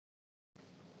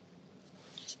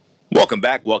Welcome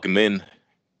back. Welcome in.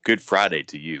 Good Friday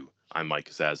to you. I'm Mike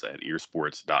Kazaza at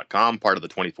earsports.com, part of the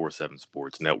 24/7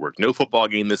 Sports Network. No football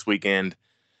game this weekend.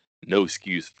 No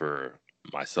excuse for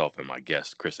myself and my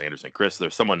guest, Chris Anderson. Chris,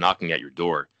 there's someone knocking at your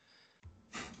door.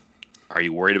 Are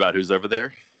you worried about who's over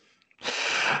there?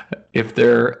 If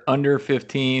they're under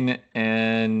 15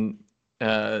 and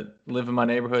live in my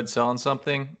neighborhood selling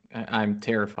something, I'm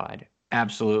terrified.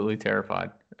 Absolutely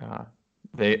terrified.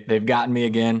 They've gotten me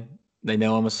again. They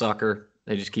know I'm a sucker.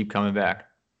 They just keep coming back.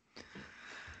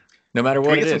 No matter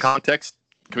Can we what get it some is. context?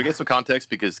 Can we get some context?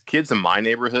 Because kids in my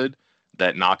neighborhood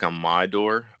that knock on my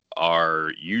door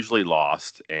are usually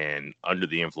lost and under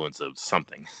the influence of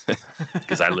something.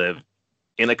 Because I live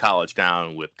in a college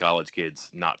town with college kids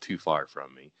not too far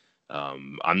from me.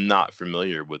 I'm not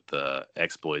familiar with the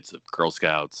exploits of Girl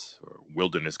Scouts or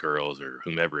Wilderness Girls or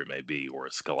whomever it may be, or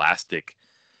a Scholastic.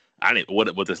 I don't know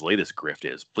what this latest grift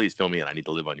is. Please fill me in. I need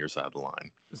to live on your side of the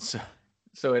line.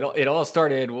 So it all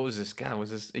started. What was this? God, was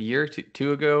this a year,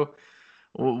 two ago?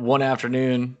 One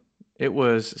afternoon, it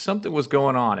was something was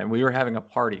going on, and we were having a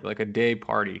party, like a day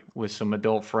party with some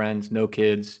adult friends, no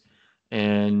kids,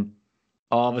 and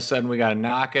all of a sudden we got a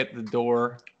knock at the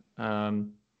door,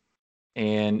 um,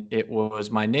 and it was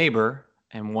my neighbor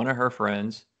and one of her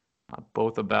friends,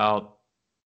 both about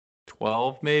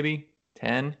 12, maybe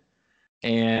 10,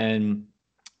 and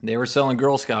they were selling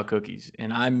Girl Scout cookies.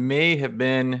 And I may have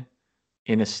been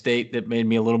in a state that made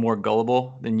me a little more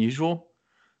gullible than usual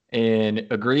and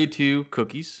agreed to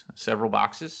cookies, several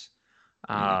boxes,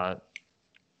 Mm. uh,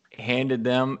 handed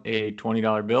them a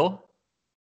 $20 bill,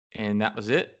 and that was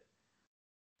it.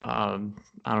 I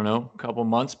don't know, a couple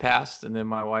months passed, and then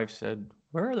my wife said,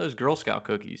 "Where are those Girl Scout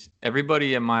cookies?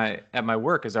 Everybody at my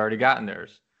work has already gotten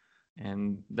theirs,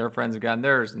 and their friends have gotten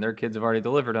theirs, and their kids have already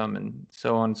delivered them, and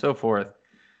so on and so forth."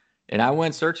 And I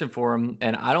went searching for them,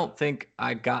 and I don't think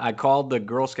I got. I called the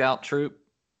Girl Scout troop.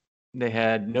 They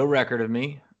had no record of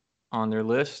me on their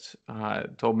list.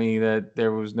 Told me that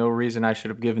there was no reason I should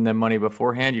have given them money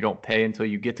beforehand. You don't pay until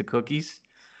you get the cookies.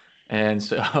 And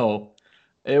so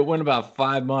it went about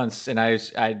 5 months, and I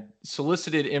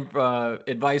solicited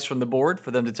advice from the board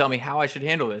for them to tell me how I should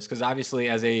handle this. Because obviously,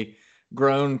 as a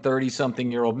grown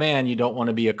 30-something-year-old man, you don't want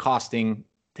to be accosting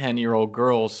 10-year-old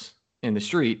girls in the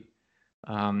street,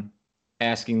 um,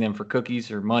 asking them for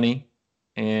cookies or money.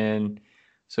 And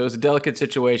so it was a delicate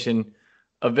situation.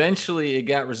 Eventually, it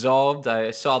got resolved.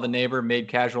 I saw the neighbor made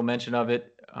casual mention of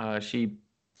it. She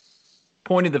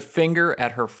pointed the finger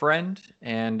at her friend,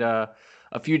 and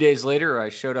a few days later, I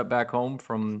showed up back home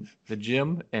from the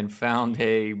gym and found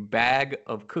a bag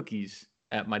of cookies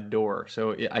at my door.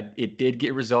 So it did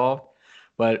get resolved,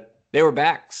 but they were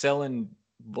back selling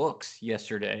books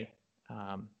yesterday.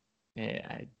 Um,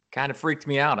 it kind of freaked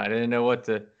me out. I didn't know what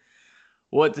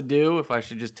to do. If I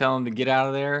should just tell them to get out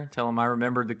of there, tell them I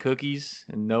remembered the cookies,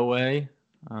 and no way.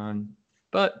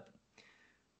 But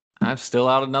I'm still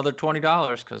out another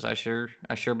 $20 because I sure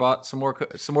bought some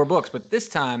more books. But this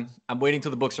time I'm waiting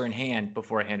till the books are in hand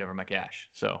before I hand over my cash.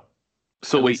 So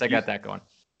So at least wait, I you got that going.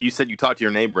 you said you talked to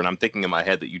your neighbor, and I'm thinking in my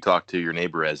head that you talked to your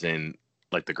neighbor as in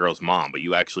like the girl's mom, but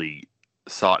you actually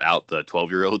sought out the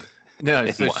 12-year-old No,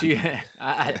 and so one.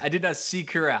 I did not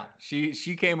seek her out. She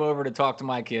came over to talk to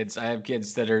my kids. I have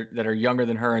kids that are younger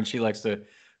than her, and she likes to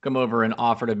come over and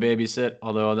offer to babysit.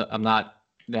 Although I'm not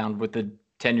down with the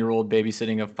 10-year-old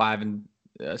babysitting of 5 and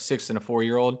 6 and a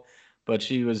 4-year-old, but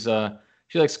she likes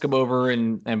to come over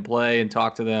and play and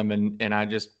talk to them, and I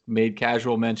just made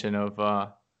casual mention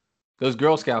of those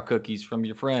Girl Scout cookies from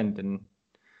your friend,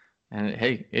 and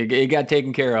hey, it got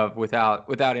taken care of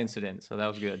without incident, so that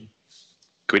was good.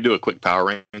 Can we do a quick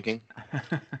power ranking?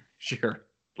 Sure.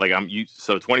 Like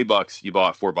so $20, you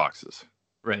bought 4 boxes,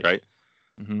 Right. right?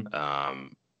 Hmm.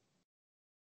 Um,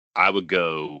 I would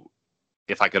go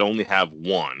if I could only have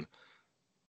one.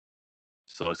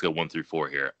 So let's go 1 through 4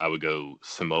 here. I would go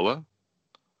Samoa,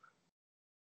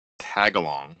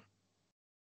 Tagalong,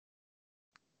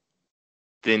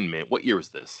 Thin Mint. What year was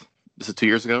this? This is 2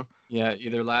 years ago. Yeah,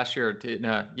 either last year or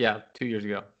no, yeah, 2 years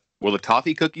ago. Were the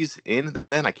toffee cookies in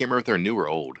then? I can't remember if they're new or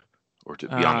old, or to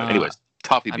be honest. Uh, Anyways,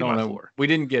 toffee I be don't my know. floor. We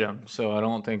didn't get them, so I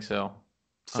don't think so. Um,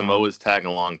 Samoa's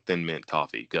Tagalong, Thin Mint,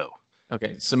 toffee. Go.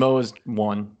 okay, Samoa's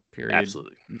one. Period.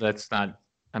 Absolutely. That's not.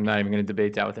 I'm not even going to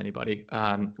debate that with anybody.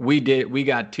 We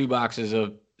got 2 boxes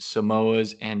of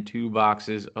Samoas and 2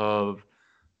 boxes of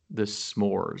the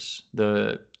s'mores,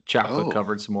 the chocolate Oh,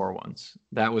 covered s'more ones.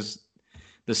 That was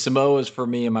the Samoas for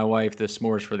me and my wife. The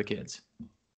s'mores for the kids.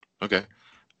 okay.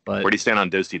 Where do But you stand on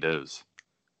Dozy Does?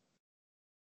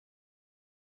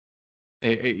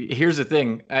 Here's the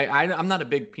thing. I'm not a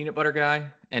big peanut butter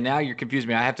guy, and now you're confused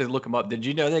me. I have to look them up. Did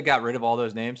you know they got rid of all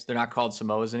those names? They're not called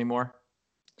Samoas anymore.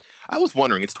 I was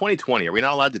wondering, it's 2020. Are we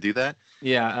not allowed to do that?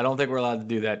 Yeah, I don't think we're allowed to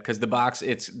do that because the box,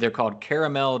 they're called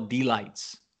Caramel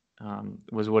Delights,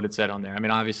 was what it said on there. I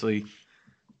mean, obviously,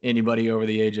 anybody over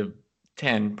the age of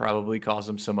 10 probably calls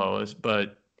them Samoas,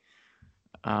 but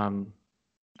um,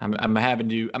 I'm having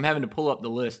to pull up the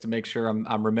list to make sure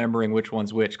I'm remembering which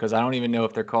one's which because I don't even know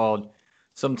if they're called.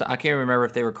 I can't remember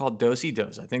if they were called Dosey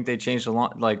Dos. I think they changed a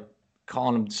lot, like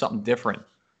calling them something different.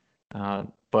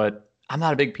 But I'm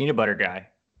not a big peanut butter guy.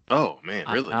 Oh man,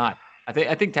 I'm really? not. I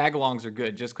think tagalongs are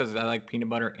good just because I like peanut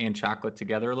butter and chocolate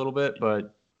together a little bit,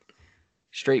 but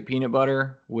straight peanut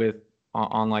butter with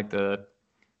on like the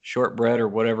shortbread or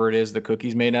whatever it is the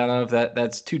cookie's made out of,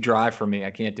 that's too dry for me.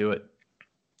 I can't do it.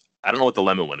 I don't know what the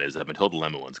lemon one is. I've been told the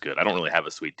lemon one's good. I don't really have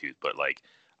a sweet tooth, but like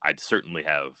I'd certainly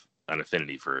have an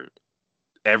affinity for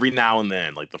every now and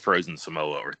then, like the frozen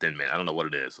Samoa or Thin Man. I don't know what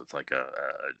it is. It's like a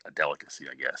delicacy,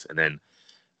 I guess. And then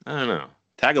I don't know.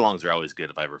 Tagalongs are always good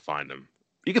if I ever find them.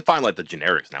 You can find like the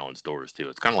generics now in stores too.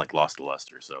 It's kind of like lost to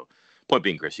luster. So, point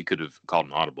being, Chris, you could have called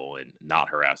an audible and not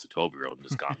harassed a 12-year-old and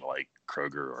just gone to like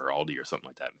Kroger or Aldi or something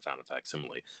like that and found a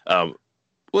facsimile.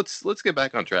 Let's get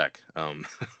back on track. I'm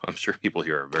sure people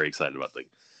here are very excited about the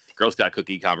Girl Scout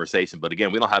cookie conversation, but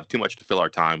again, we don't have too much to fill our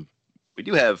time. We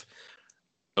do have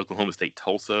Oklahoma State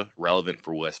Tulsa relevant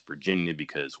for West Virginia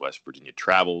because West Virginia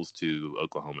travels to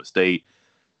Oklahoma State.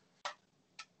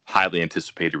 Highly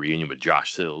anticipated reunion with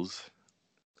Josh Sills.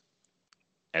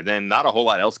 And then not a whole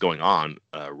lot else going on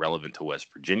relevant to West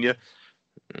Virginia,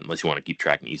 unless you want to keep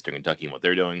tracking Eastern Kentucky and what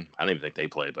they're doing. I don't even think they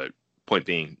play, but point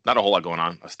being, not a whole lot going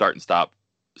on. A start and stop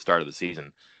start of the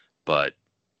season. But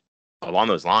along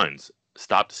those lines,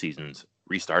 stop the seasons,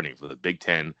 restarting for the Big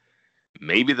Ten,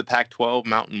 maybe the Pac-12,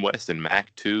 Mountain West, and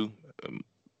MAC-2.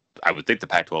 I would think the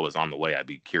Pac-12 is on the way. I'd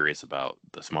be curious about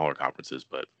the smaller conferences,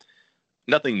 but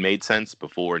nothing made sense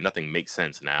before. Nothing makes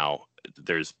sense now.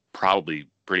 There's probably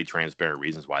pretty transparent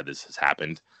reasons why this has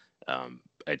happened.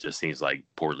 It just seems like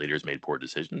poor leaders made poor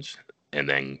decisions and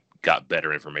then got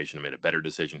better information and made a better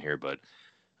decision here. But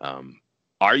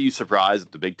are you surprised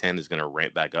that the Big Ten is going to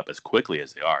ramp back up as quickly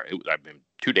as they are? I mean,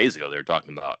 2 days ago, they were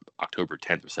talking about October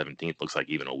 10th or 17th. Looks like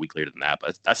even a week later than that,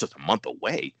 but that's just a month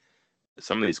away.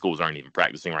 Some of these schools aren't even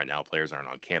practicing right now. Players aren't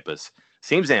on campus.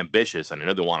 Seems ambitious, and I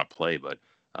know they want to play, but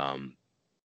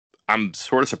I'm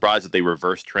sort of surprised that they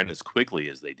reversed trend as quickly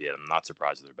as they did. I'm not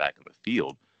surprised that they're back in the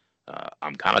field.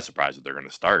 I'm kind of surprised that they're going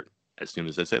to start as soon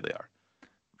as they say they are.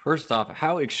 First off,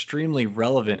 how extremely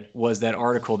relevant was that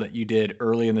article that you did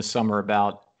early in the summer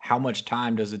about how much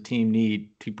time does a team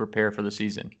need to prepare for the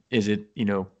season? Is it,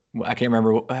 I can't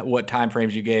remember what time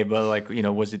frames you gave, but like,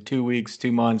 was it 2 weeks,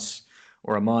 2 months,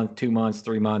 or a month, 2 months,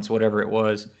 3 months, whatever it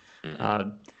was? Mm-hmm.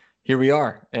 Here we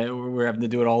are, and we're having to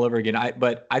do it all over again.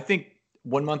 But I think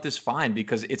 1 month is fine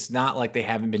because it's not like they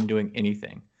haven't been doing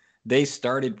anything. They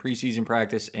started preseason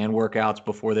practice and workouts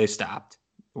before they stopped,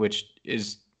 which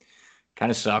is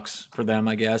kind of sucks for them,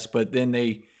 I guess. But then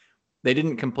they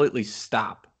didn't completely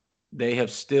stop. They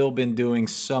have still been doing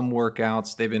some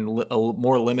workouts. They've been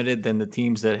more limited than the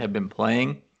teams that have been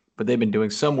playing, but they've been doing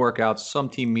some workouts, some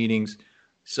team meetings,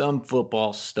 some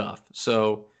football stuff.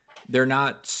 So they're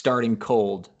not starting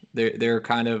cold. They're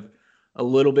kind of a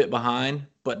little bit behind,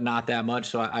 but not that much.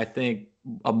 So I think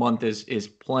a month is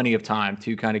plenty of time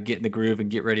to kind of get in the groove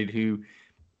and get ready to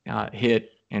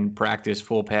hit and practice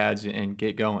full pads and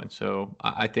get going. So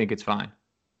I think it's fine.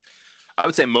 I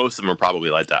would say most of them are probably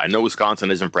like that. I know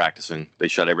Wisconsin isn't practicing. They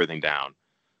shut everything down.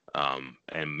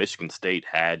 And Michigan State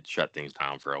had shut things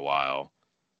down for a while.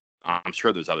 I'm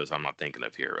sure there's others I'm not thinking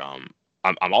of here.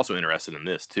 I'm also interested in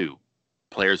this too.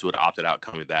 Players who had opted out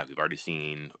coming back. We've already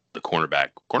seen the cornerback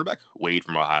Wade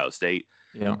from Ohio State.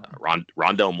 Yeah.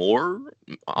 Rondell Moore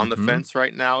on the fence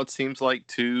right now, it seems like,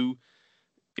 too.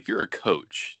 If you're a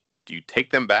coach, do you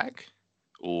take them back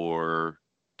or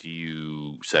do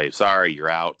you say, sorry, you're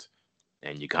out,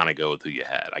 and you kind of go with who you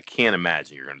had? I can't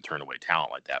imagine you're going to turn away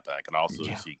talent like that, but I can also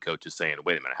see coaches saying,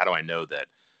 wait a minute, how do I know that,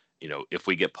 if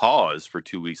we get paused for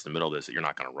 2 weeks in the middle of this, that you're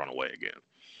not going to run away again?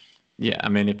 Yeah, I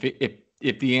mean,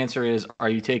 if the answer is, are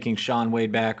you taking Shaun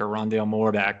Wade back or Rondale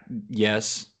Moore back?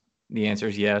 Yes. The answer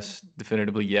is yes,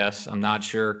 definitively yes. I'm not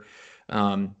sure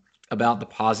about the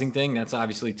pausing thing. That's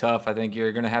obviously tough. I think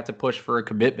you're going to have to push for a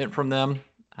commitment from them.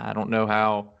 I don't know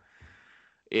how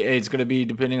it's going to be,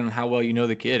 depending on how well you know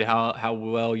the kid, how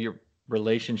well your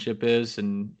relationship is,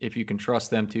 and if you can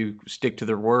trust them to stick to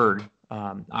their word.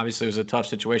 Obviously, it was a tough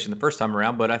situation the first time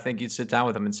around, but I think you'd sit down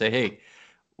with them and say, hey,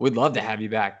 we'd love to have you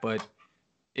back, but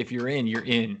if you're in, you're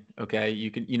in. Okay,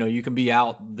 you can be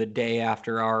out the day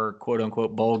after our quote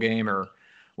unquote bowl game or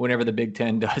whenever the Big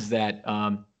Ten does that.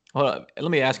 Well,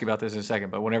 let me ask you about this in a second.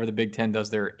 But whenever the Big Ten does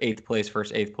their eighth place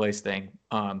versus eighth place thing,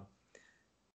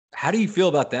 how do you feel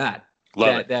about that?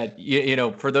 Love it.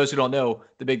 That for those who don't know,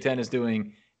 the Big Ten is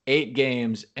doing 8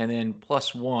 games and then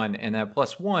 +1, and that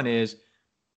 +1 is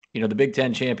the Big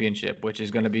Ten championship, which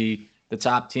is going to be the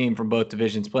top team from both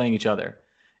divisions playing each other.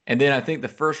 And then I think the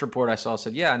first report I saw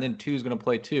said, yeah, and then 2 is going to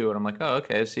play 2. And I'm like, oh,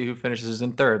 okay, let's see who finishes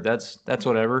in third. That's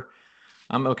whatever.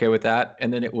 I'm okay with that.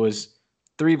 And then it was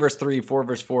 3 versus 3, 4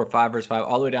 versus 4, 5 versus 5,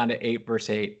 all the way down to 8 versus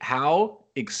 8. How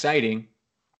exciting.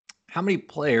 How many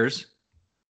players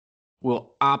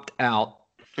will opt out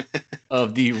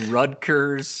of the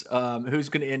Rutgers? Who's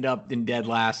going to end up in dead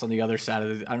last on the other side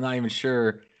of it? I'm not even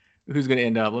sure who's going to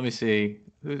end up. Let me see.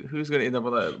 Who's going to end up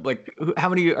with how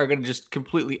many are going to just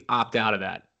completely opt out of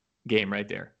that game right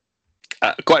there?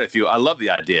 Quite a few. I love the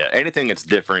idea. Anything that's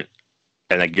different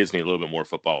and that gives me a little bit more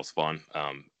football is fun.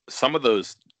 Some of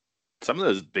those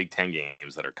Big Ten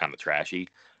games that are kind of trashy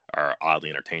are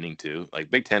oddly entertaining too. Like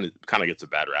Big Ten kind of gets a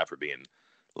bad rap for being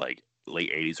like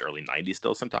late 80s, early 90s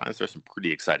still sometimes. There's some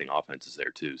pretty exciting offenses there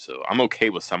too. So I'm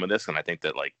okay with some of this, and I think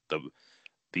that like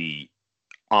the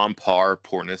on par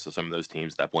poorness of some of those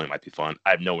teams at that point might be fun. I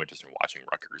have no interest in watching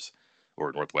Rutgers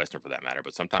or Northwestern for that matter,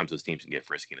 but sometimes those teams can get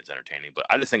frisky and it's entertaining. But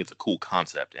I just think it's a cool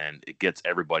concept, and it gets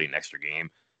everybody an extra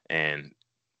game. And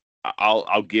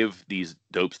I'll give these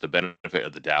dopes the benefit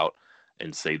of the doubt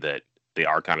and say that they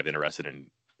are kind of interested in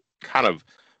kind of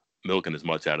milking as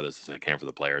much out of this as they can for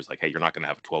the players. Like, hey, you're not going to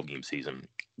have a 12-game season.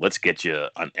 Let's get you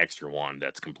an extra one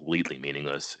that's completely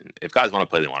meaningless. And if guys want to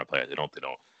play, they want to play. If they don't, they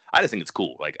don't. I just think it's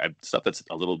cool. Like stuff that's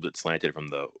a little bit slanted from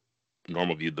the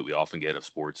normal view that we often get of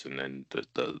sports, and then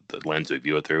the lens we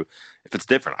view it through. If it's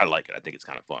different, I like it. I think it's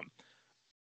kind of fun.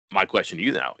 My question to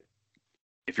you now: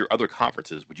 if your other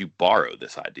conferences, would you borrow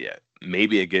this idea?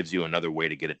 Maybe it gives you another way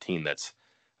to get a team that's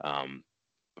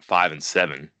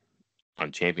 5-7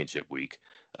 on championship week,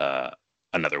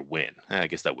 another win. I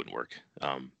guess that wouldn't work.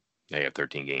 They have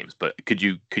 13 games, but could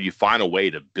you find a way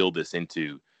to build this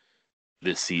into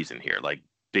this season here? Like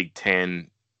Big Ten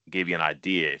gave you an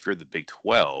idea. If you're the Big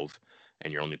 12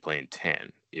 and you're only playing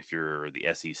 10, if you're the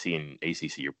SEC and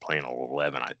ACC, you're playing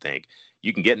 11. I think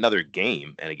you can get another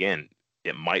game, and again,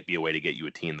 it might be a way to get you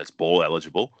a team that's bowl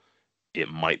eligible. It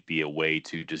might be a way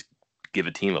to just give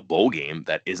a team a bowl game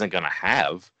that isn't going to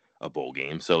have a bowl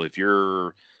game. So if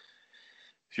you're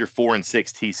 4-6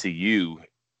 TCU,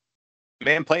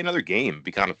 man, play another game. It'd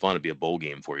be kind of fun to be a bowl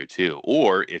game for you too.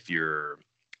 Or if you're,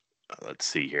 let's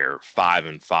see here,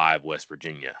 5-5 West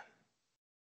Virginia.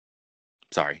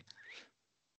 Sorry.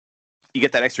 You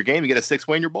get that extra game, you get a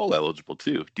 6-win, you're bowl eligible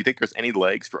too. Do you think there's any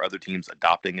legs for other teams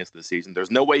adopting this this season?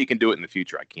 There's no way you can do it in the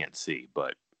future. I can't see,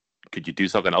 but could you do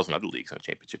something else in other leagues on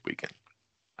championship weekend?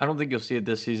 I don't think you'll see it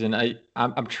this season.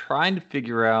 I'm trying to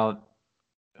figure out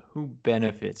who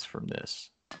benefits from this,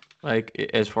 like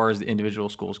as far as the individual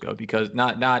schools go, because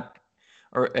not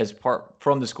or as part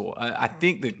from the school. I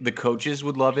think the coaches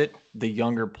would love it. The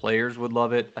younger players would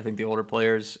love it. I think the older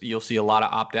players, you'll see a lot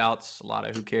of opt-outs, a lot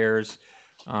of who cares.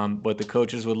 But the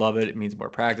coaches would love it. It means more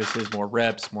practices, more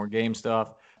reps, more game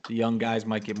stuff. The young guys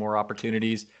might get more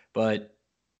opportunities, but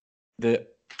the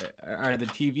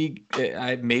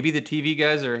TV, maybe the TV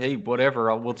guys are, hey,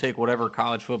 whatever, we'll take whatever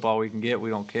college football we can get. We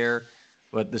don't care.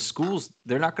 But the schools,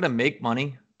 they're not going to make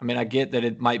money. I mean, I get that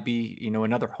it might be,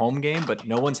 another home game, but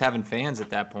no one's having fans at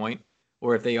that point.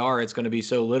 Or if they are, it's going to be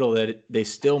so little that they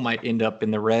still might end up in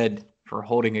the red for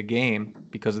holding a game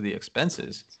because of the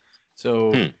expenses.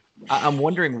 So I'm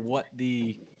wondering why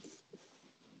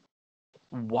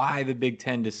the Big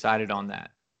Ten decided on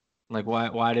that. Like,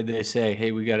 why did they say,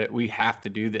 hey, we have to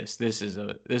do this. This is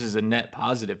a net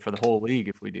positive for the whole league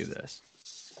if we do this.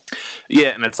 Yeah,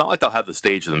 and it's not like they'll have the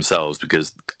stage themselves,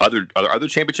 because are there other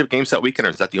championship games that weekend,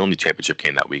 or is that the only championship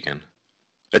game that weekend?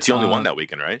 That's the only one that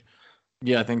weekend, right?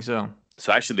 Yeah, I think so.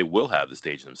 So actually, they will have the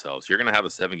stage themselves. You're going to have a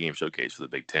 7-game showcase for the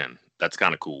Big Ten. That's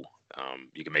kind of cool.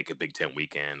 You can make a Big Ten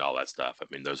weekend, all that stuff. I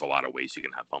mean, there's a lot of ways you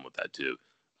can have fun with that too.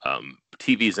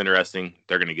 TV is interesting.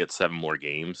 They're going to get 7 more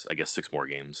games. I guess 6 more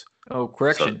games. Oh,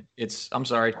 correction. I'm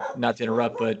sorry, not to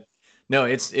interrupt, but no,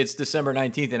 it's December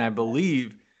 19th, and I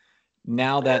believe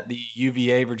now that the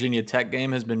UVA Virginia Tech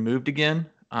game has been moved again,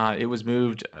 it was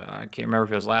moved. I can't remember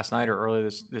if it was last night or early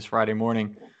this Friday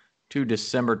morning to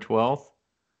December 12th.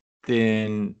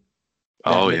 Then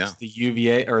the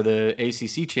UVA or the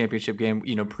ACC championship game,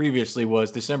 previously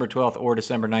was December 12th or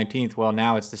December 19th. Well,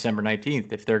 now it's December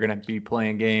 19th if they're going to be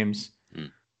playing games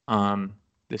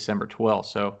December 12th.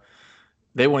 So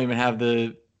they won't even have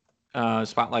the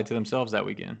spotlight to themselves that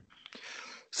weekend.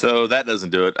 So that doesn't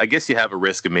do it. I guess you have a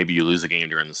risk of maybe you lose a game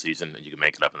during the season and you can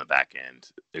make it up in the back end.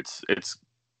 It's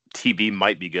TV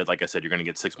might be good. Like I said, you're going to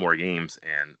get 6 more games,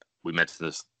 and we mentioned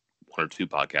this 1 or 2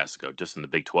 podcasts ago. Just in the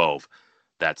Big 12,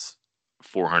 that's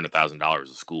 $400,000 a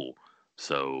school.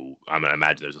 So I'm going to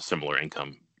imagine there's a similar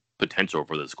income potential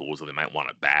for the schools, so they might want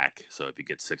it back. So if you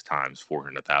get 6 times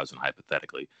 400,000,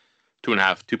 hypothetically,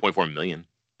 2.4 million.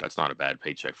 That's not a bad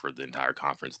paycheck for the entire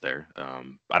conference there.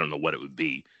 I don't know what it would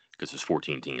be because there's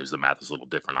 14 teams. The math is a little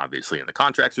different, obviously, and the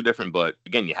contracts are different. But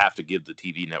again, you have to give the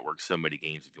TV network so many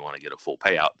games if you want to get a full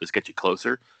payout. This gets you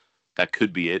closer. That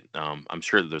could be it. I'm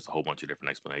sure that there's a whole bunch of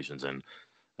different explanations. And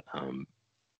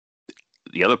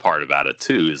the other part about it,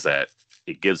 too, is that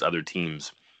it gives other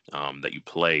teams that you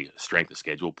play strength of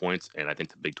schedule points. And I think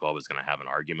the Big 12 is going to have an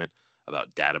argument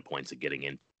about data points of getting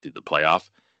into the playoff.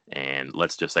 And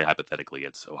let's just say, hypothetically,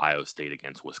 it's Ohio State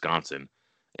against Wisconsin,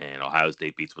 and Ohio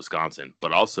State beats Wisconsin.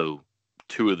 But also,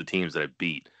 2 of the teams that it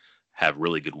beat have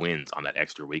really good wins on that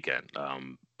extra weekend.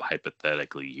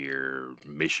 Hypothetically here,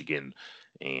 Michigan,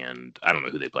 and I don't know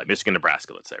who they play. Michigan,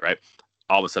 Nebraska, let's say, right?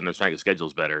 All of a sudden, their strength of schedule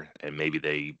is better, and maybe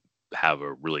they have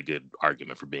a really good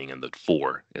argument for being in the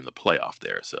 4 in the playoff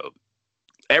there. So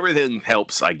everything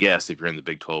helps, I guess, if you're in the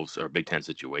Big 12 or Big 10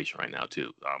 situation right now,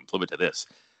 too. Flip it to this.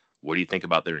 What do you think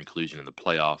about their inclusion in the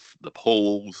playoff, the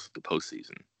polls, the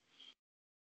postseason?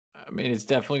 I mean, it's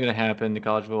definitely going to happen. The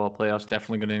college football playoffs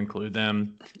definitely going to include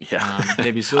them. Yeah,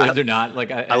 maybe silly if they're not. Like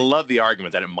I love the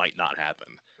argument that it might not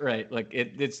happen. Right, like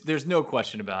there's no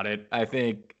question about it. I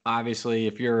think obviously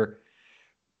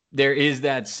there is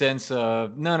that sense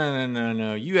of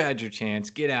no, you had your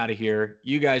chance, get out of here.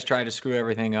 You guys try to screw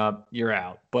everything up, you're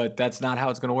out. But that's not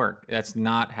how it's going to work. That's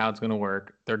not how it's going to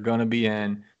work. They're going to be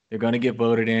in. They're going to get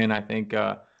voted in. I think,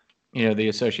 the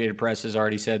Associated Press has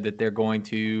already said that they're going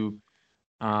to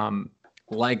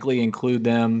likely include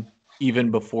them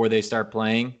even before they start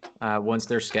playing. Once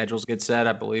their schedules get set,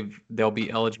 I believe they'll be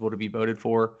eligible to be voted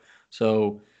for.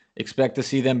 So expect to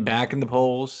see them back in the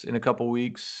polls in a couple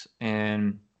weeks,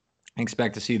 and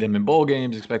expect to see them in bowl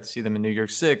games, expect to see them in New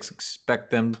Year's Six, expect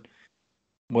them,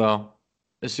 well,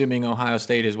 assuming Ohio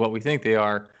State is what we think they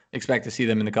are, expect to see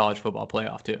them in the college football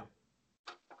playoff too.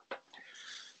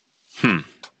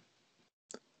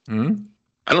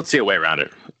 I don't see a way around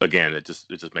it. Again, it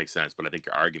just makes sense. But I think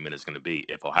your argument is going to be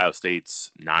if Ohio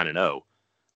State's 9-0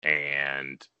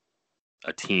 and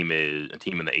a team in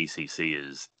the ACC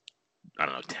is, I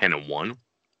don't know, 10-1.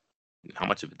 How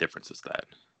much of a difference is that?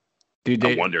 Do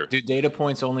data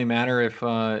points only matter if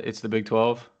it's the Big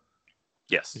 12?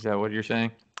 Yes. Is that what you're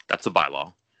saying? That's a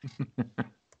bylaw.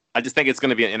 I just think it's going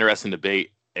to be an interesting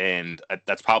debate, and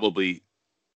that's probably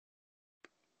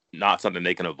not something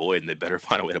they can avoid, and they better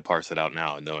find a way to parse it out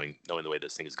now. And knowing the way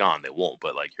this thing is gone, they won't.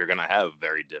 But like, you're going to have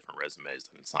very different resumes,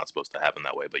 and it's not supposed to happen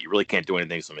that way. But you really can't do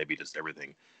anything. So maybe just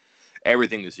everything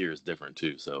this year is different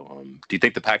too. So do you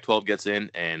think the Pac-12 gets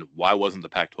in? And why wasn't the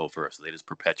Pac-12 first? Are they just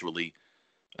perpetually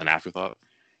an afterthought?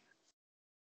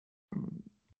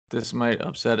 This might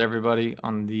upset everybody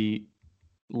on the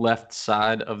left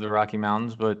side of the Rocky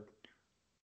Mountains, but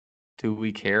do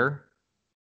we care?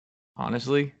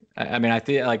 Honestly, I mean, I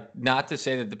think, like, not to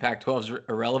say that the Pac-12 is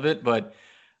irrelevant, but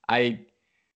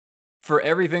for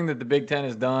everything that the Big Ten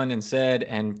has done and said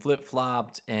and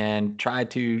flip-flopped and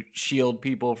tried to shield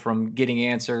people from getting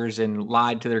answers and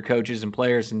lied to their coaches and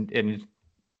players, and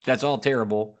that's all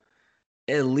terrible.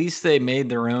 At least they made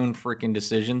their own freaking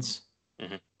decisions.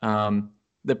 Mm-hmm.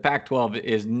 The Pac-12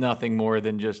 is nothing more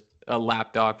than just a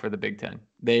lapdog for the Big Ten.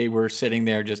 They were sitting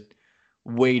there just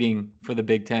waiting for the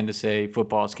Big Ten to say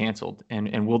football is canceled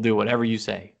and we'll do whatever you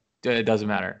say. It doesn't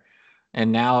matter.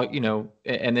 And now,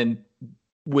 and then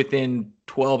within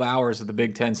 12 hours of the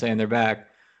Big Ten saying they're back,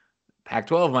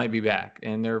 Pac-12 might be back,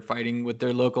 and they're fighting with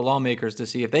their local lawmakers to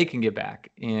see if they can get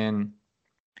back. And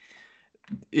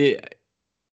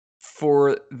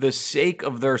for the sake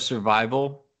of their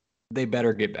survival, they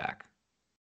better get back.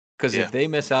 Because if they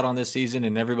miss out on this season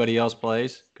and everybody else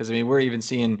plays, because, I mean, we're even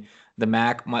seeing the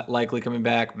MAC likely coming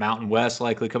back, Mountain West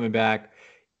likely coming back.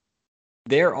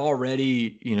 They're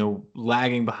already,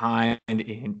 lagging behind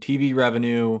in TV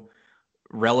revenue,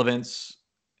 relevance,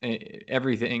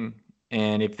 everything.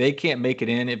 And if they can't make it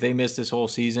in, if they miss this whole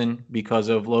season because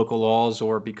of local laws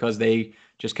or because they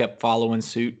just kept following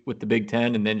suit with the Big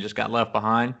Ten and then just got left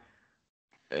behind,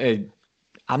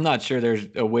 I'm not sure there's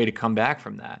a way to come back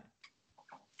from that,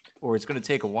 or it's going to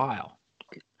take a while.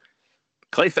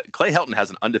 Clay Helton has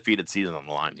an undefeated season on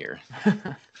the line here.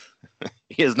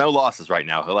 He has no losses right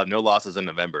now. He'll have no losses in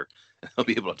November. He'll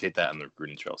be able to take that on the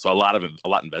recruiting trail. So a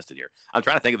lot invested here. I'm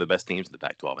trying to think of the best teams in the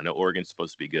Pac-12. I know Oregon's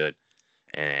supposed to be good,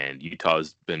 and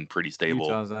Utah's been pretty stable.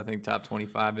 Utah's, I think, top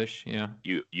 25-ish. Yeah.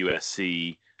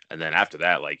 USC, and then after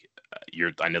that, like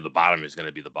I know the bottom is going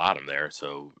to be the bottom there.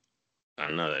 So I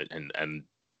don't know, and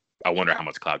I wonder how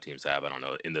much clout teams have. I don't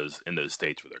know in those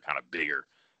states where they're kind of bigger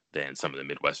than some of the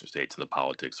Midwestern states, and the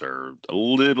politics are a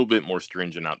little bit more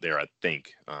stringent out there. I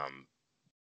think.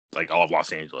 Like all of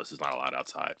Los Angeles is not allowed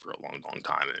outside for a long, long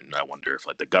time, and I wonder if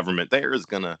like the government there is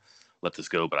gonna let this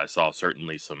go. But I saw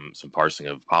certainly some parsing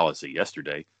of policy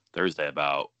yesterday, Thursday,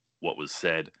 about what was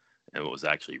said and what was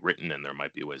actually written, and there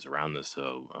might be ways around this.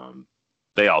 So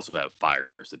they also have fires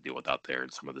to deal with out there in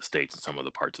some of the states and some of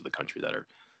the parts of the country that are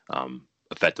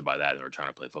affected by that and are trying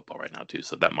to play football right now too.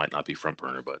 So that might not be front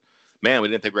burner, but man, we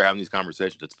didn't think we were having these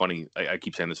conversations. It's funny. I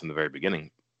keep saying this from the very beginning.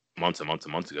 Months and months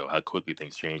and months ago, how quickly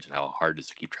things change and how hard it is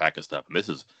to keep track of stuff. And this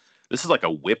is like a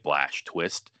whiplash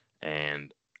twist,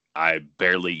 and I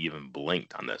barely even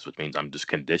blinked on this, which means I'm just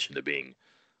conditioned to being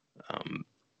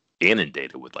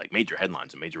inundated with like major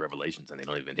headlines and major revelations, and they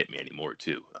don't even hit me anymore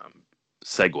too.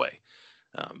 Segue,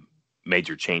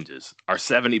 major changes. Our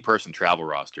 70-person travel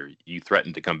roster, you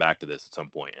threatened to come back to this at some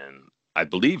point, and I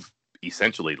believe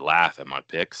essentially laugh at my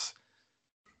picks.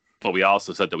 But we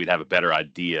also said that we'd have a better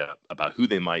idea about who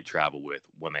they might travel with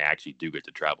when they actually do get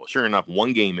to travel. Sure enough,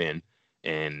 one game in,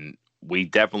 and we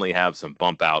definitely have some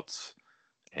bump outs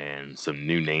and some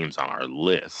new names on our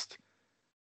list.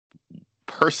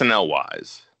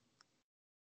 Personnel-wise,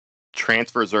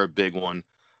 transfers are a big one,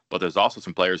 but there's also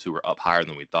some players who are up higher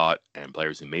than we thought and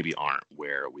players who maybe aren't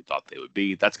where we thought they would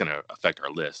be. That's going to affect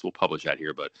our list. We'll publish that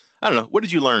here, but I don't know. What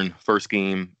did you learn first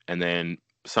game, and then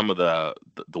some of the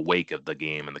wake of the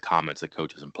game and the comments that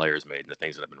coaches and players made and the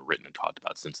things that have been written and talked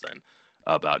about since then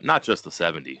about not just the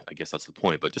 70, I guess that's the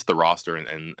point, but just the roster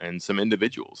and some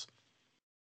individuals?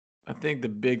 I think the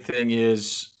big thing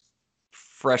is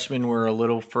freshmen were a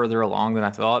little further along than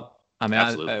I thought. I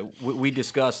mean, we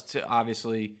discussed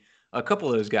obviously a couple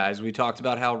of those guys. We talked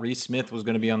about how Reese Smith was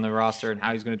going to be on the roster and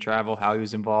how he's going to travel, how he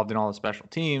was involved in all the special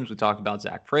teams. We talked about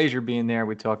Zach Frazier being there.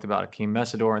 We talked about Akeem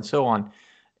Mesidor and so on.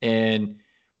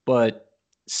 But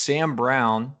Sam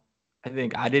Brown, I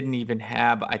think I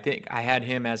had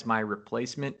him as my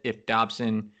replacement if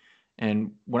Dobson,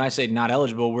 and when I say not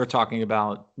eligible, we're talking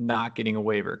about not getting a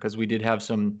waiver because we did have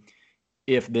some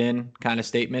if-then kind of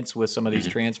statements with some of these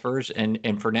transfers.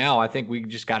 And for now, I think we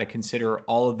just got to consider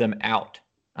all of them out.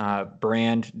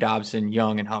 Brand, Dobson,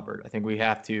 Young, and Hubbard. I think we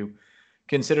have to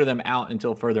consider them out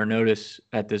until further notice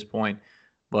at this point.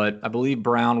 But I believe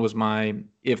Brown was my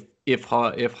if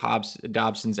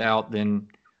Dobson's out, then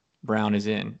Brown is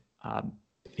in.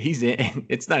 He's in.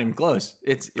 It's not even close.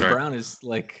 Right. Brown is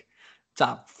like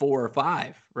top 4 or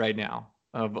 5 right now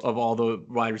of all the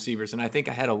wide receivers, and I think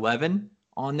I had 11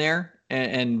 on there,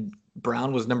 and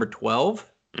Brown was number 12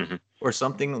 or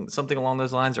something along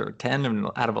those lines, or 10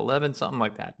 out of 11, something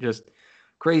like that. Just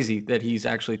crazy that he's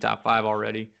actually top 5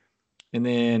 already. And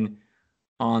then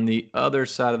on the other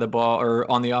side of the ball, or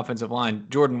on the offensive line,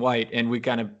 Jordan White, and we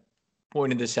kind of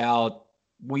pointed this out.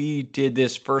 We did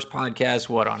this first podcast,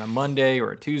 on a Monday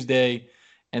or a Tuesday,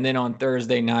 and then on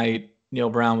Thursday night, Neil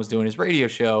Brown was doing his radio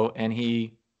show, and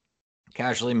he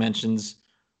casually mentions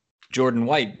Jordan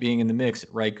White being in the mix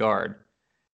at right guard.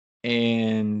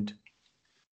 And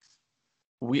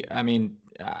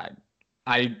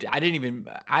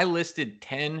I listed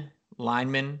 10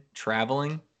 linemen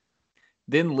traveling,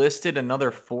 then listed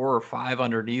another 4 or 5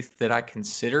 underneath that I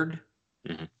considered,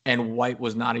 and White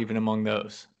was not even among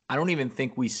those. I don't even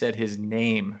think we said his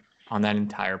name on that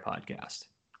entire podcast.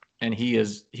 And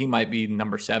he might be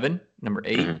number 7, number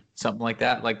 8, something like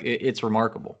that. Like it's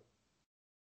remarkable.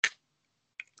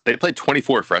 They played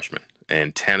 24 freshmen,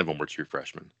 and 10 of them were true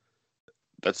freshmen.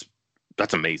 That's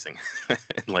amazing.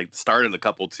 Like started a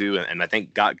couple too, and I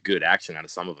think got good action out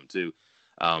of some of them too.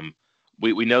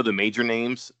 We know the major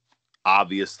names.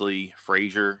 Obviously,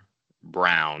 Frazier,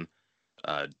 Brown,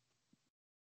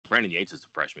 Brandon Yates is a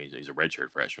freshman. He's a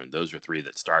redshirt freshman. Those are 3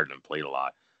 that started and played a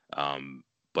lot.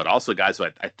 But also guys who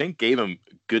I think gave him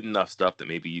good enough stuff that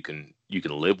maybe you can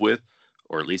live with,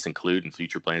 or at least include in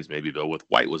future plans. Maybe go with.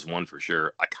 White was one for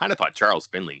sure. I kind of thought Charles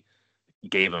Finley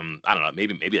gave him, I don't know,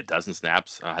 maybe a dozen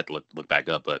snaps. I had to look back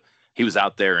up, but he was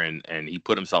out there and he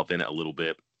put himself in it a little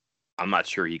bit. I'm not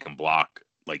sure he can block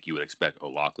like you would expect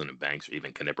O'Loughlin and Banks or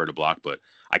even Knipper to block, but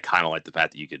I kind of like the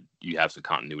fact that you have some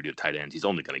continuity of tight ends. He's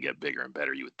only going to get bigger and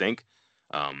better, you would think.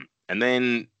 And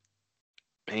then,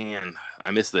 man,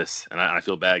 I miss this, and I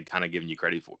feel bad kind of giving you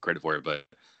credit for it, but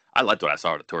I liked what I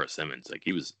saw to Torres Simmons. Like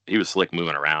he was slick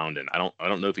moving around, and I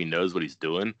don't know if he knows what he's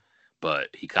doing, but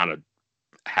he kind of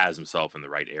has himself in the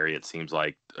right area. It seems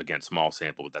like, again, small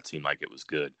sample, but that seemed like it was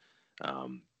good.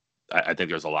 Um, I think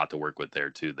there's a lot to work with there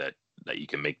too. That you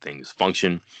can make things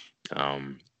function.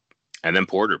 And then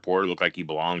Porter looked like he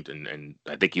belonged, and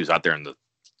I think he was out there in the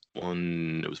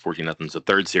one. It was 14-0. So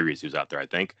third series he was out there, I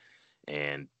think,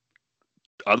 and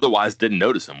otherwise didn't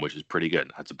notice him, which is pretty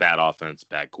good. That's a bad offense,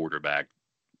 bad quarterback,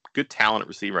 good talent at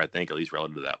receiver, I think, at least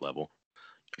relative to that level.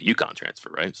 UConn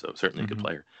transfer, right? So certainly a good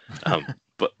player.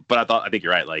 But I think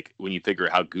you're right. Like when you figure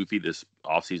how goofy this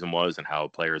offseason was and how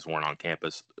players weren't on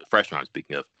campus, freshmen I'm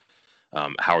speaking of,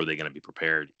 how are they going to be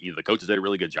prepared? Either the coaches did a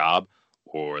really good job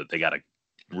or they got a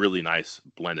really nice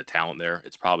blend of talent there.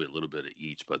 It's probably a little bit of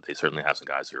each, but they certainly have some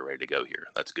guys who are ready to go here.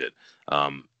 That's good.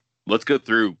 Let's go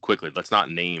through quickly. Let's not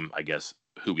name, I guess,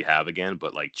 who we have again,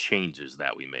 but like changes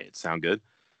that we made. Sound good?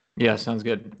 Yeah, sounds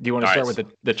good. Do you want to start with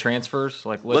the transfers?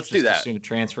 Like, let's do that. Assume the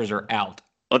transfers are out.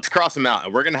 Let's cross them out,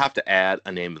 and we're going to have to add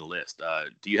a name to the list.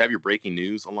 Do you have your breaking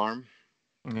news alarm?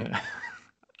 Yeah.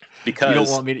 Because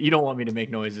you don't want me to make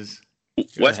noises.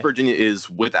 West Virginia is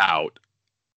without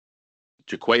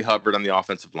Jaquay Hubbard on the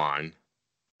offensive line,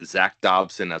 Zach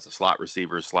Dobson as a slot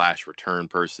receiver / return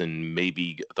person,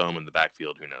 maybe throw him in the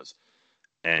backfield, who knows,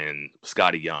 and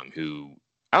Scotty Young, who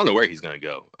I don't know where he's going to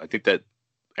go. I think that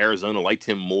Arizona liked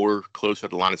him more closer to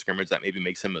the line of scrimmage. That maybe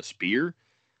makes him a spear,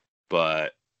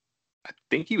 but I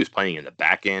think he was playing in the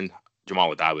back end.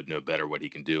 Jamal Wadai would know better what he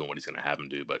can do and what he's going to have him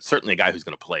do, but certainly a guy who's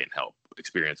going to play and help.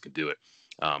 Experience can do it.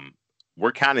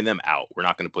 We're counting them out. We're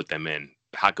not going to put them in.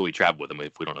 How can we travel with them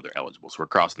if we don't know they're eligible? So we're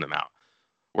crossing them out.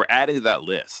 We're adding to that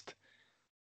list.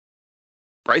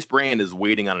 Bryce Brand is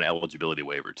waiting on an eligibility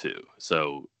waiver too.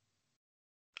 So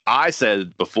I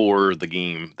said before the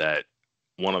game that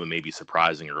one of the maybe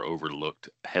surprising or overlooked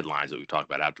headlines that we talked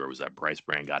about after was that Bryce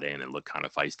Brand got in and looked kind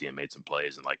of feisty and made some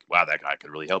plays and like, wow, that guy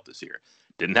could really help this year.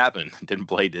 Didn't happen. Didn't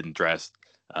play, didn't dress.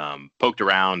 Poked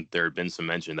around. There had been some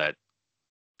mention that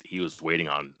he was waiting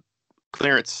on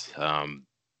clearance.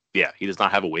 He does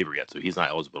not have a waiver yet, so he's not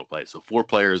eligible to play. So 4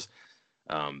 players,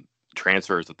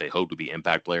 transfers that they hope to be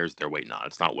impact players, they're waiting on.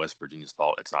 It's not West Virginia's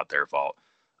fault. It's not their fault.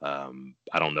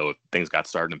 I don't know if things got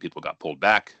started and people got pulled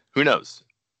back. Who knows?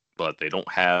 But they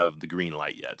don't have the green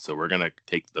light yet. So we're going to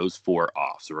take those 4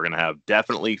 off. So we're going to have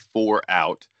definitely 4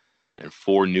 out and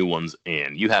 4 new ones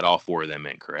in. You had all 4 of them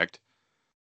in, correct?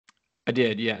 I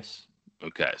did, yes.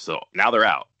 Okay, so now they're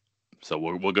out. So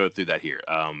we'll go through that here.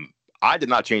 I did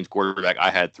not change quarterback. I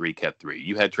had 3, kept 3.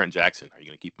 You had Trent Jackson. Are you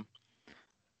going to keep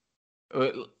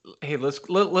him? Hey, let's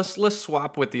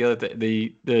swap with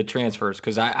the transfers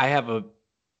because I have a.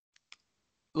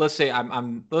 Let's say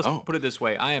put it this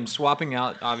way. I am swapping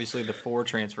out obviously the 4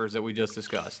 transfers that we just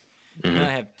discussed. Mm-hmm. And I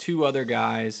have 2 other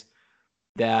guys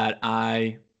that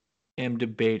I am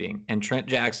debating, and Trent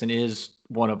Jackson is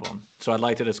one of them. So I'd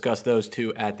like to discuss those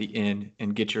 2 at the end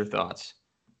and get your thoughts.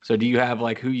 So do you have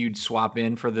like who you'd swap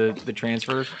in for the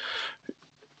transfers?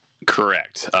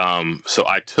 Correct. So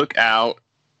I took out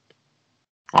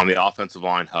on the offensive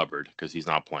line Hubbard because he's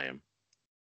not playing,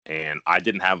 and I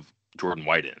didn't have Jordan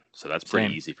White in, so that's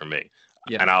pretty easy for me.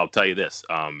 Yeah. And I'll tell you this: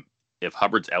 if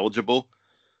Hubbard's eligible,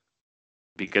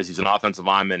 because he's an offensive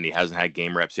lineman and he hasn't had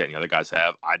game reps yet, and the other guys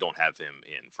have, I don't have him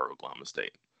in for Oklahoma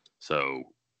State. So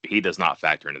he does not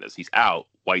factor into this. He's out.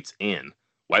 White's in.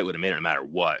 White would have made it no matter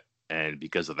what. And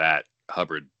because of that,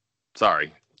 Hubbard,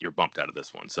 sorry, you're bumped out of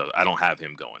this one. So I don't have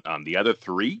him going. The other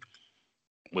 3,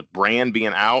 with Brand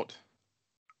being out,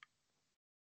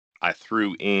 I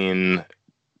threw in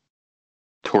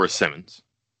Torres Simmons.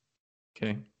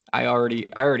 Okay. I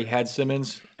already had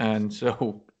Simmons. And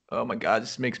so, oh my God,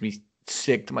 this makes me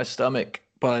sick to my stomach.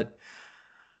 But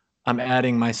I'm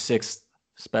adding my 6th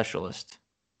specialist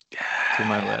to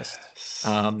my list.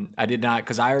 I did not,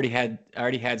 because I already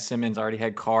had Simmons, I already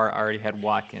had Carr, I already had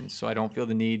Watkins, so I don't feel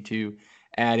the need to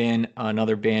add in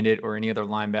another Bandit or any other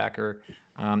linebacker.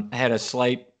 I had a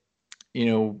slight,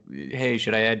 hey,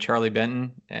 should I add Charlie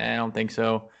Benton? I don't think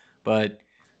so, but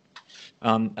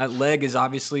Leg is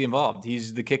obviously involved.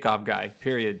 He's the kickoff guy,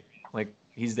 period. Like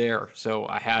he's there. So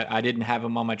I didn't have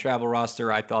him on my travel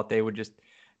roster. I thought they would just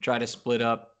try to split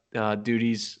up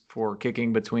duties for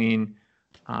kicking between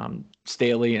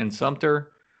Staley and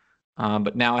Sumter.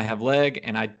 But now I have Leg,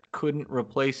 and I couldn't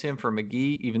replace him for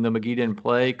McGee, even though McGee didn't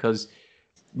play, because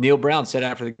Neil Brown said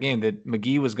after the game that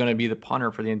McGee was going to be the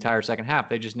punter for the entire second half.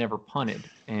 They just never punted.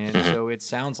 And so it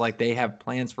sounds like they have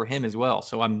plans for him as well.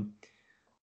 So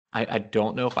I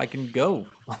don't know if I can go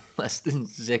less than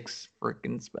 6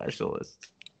 freaking specialists.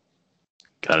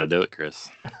 Gotta do it, Chris.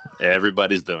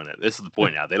 Everybody's doing it. This is the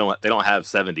point now. They don't have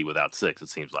 70 without 6. It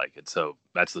seems like it. So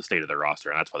that's the state of their roster,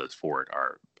 and that's why those 4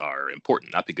 are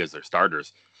important. Not because they're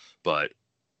starters, but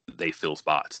they fill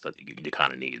spots that you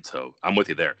kind of need. So I'm with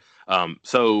you there.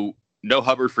 So no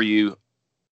Hubbard for you.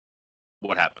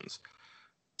 What happens?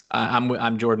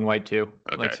 I'm Jordan White too.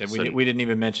 Okay, like I said, we didn't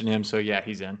even mention him, so yeah,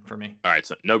 he's in for me. All right,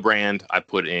 so no Brand. I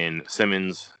put in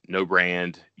Simmons. No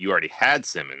Brand. You already had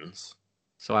Simmons.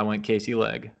 So I went Casey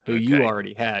Legg, who you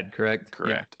already had, correct?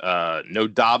 Correct. Yeah. No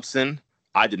Dobson.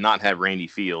 I did not have Randy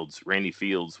Fields. Randy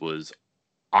Fields was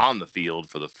on the field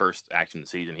for the first action of the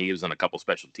season. He was on a couple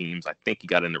special teams. I think he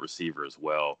got in the receiver as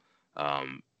well.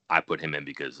 I put him in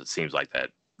because it seems like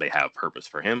that they have purpose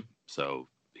for him, so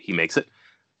he makes it.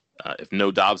 If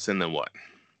no Dobson, then what?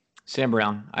 Sam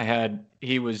Brown. I had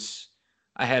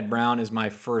Brown as my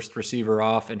first receiver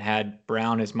off and had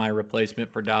Brown as my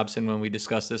replacement for Dobson when we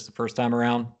discussed this the first time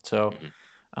around. So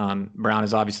Brown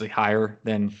is obviously higher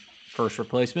than first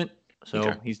replacement.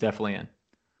 So he's definitely in.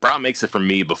 Brown makes it for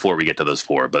me before we get to those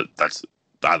 4, but that's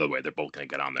either way. They're both going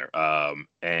to get on there.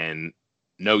 And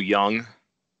no Young.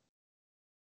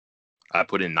 I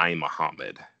put in Naeem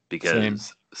Muhammad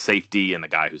because safety and the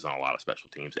guy who's on a lot of special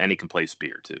teams. And he can play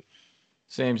spear too.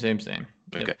 Same.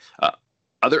 Okay. Yep.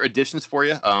 Other additions for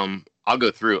you. I'll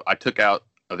go through. I took out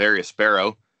Avarius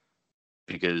Sparrow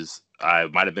because I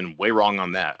might have been way wrong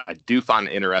on that. I do find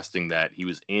it interesting that he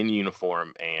was in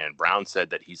uniform and Brown said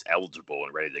that he's eligible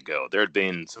and ready to go. There had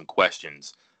been some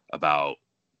questions about,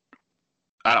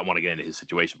 I don't want to get into his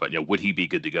situation, but would he be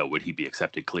good to go? Would he be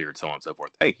accepted, cleared, so on and so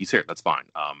forth? Hey, he's here. That's fine.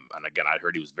 And again, I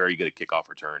heard he was very good at kickoff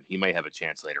return. He may have a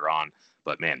chance later on,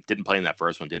 but man, didn't play in that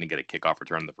first one. Didn't get a kickoff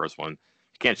return in the first one.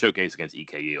 Can't showcase against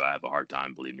EKU. I have a hard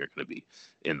time believing you're going to be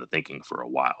in the thinking for a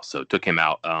while. So took him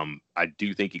out. I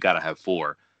do think you got to have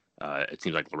 4. It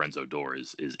seems like Lorenzo Dorr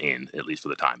is in, at least for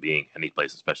the time being, and he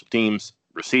plays in special teams,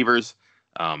 receivers.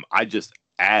 I just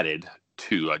added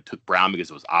 2. I took Brown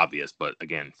because it was obvious, but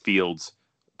again, Fields,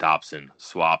 Dobson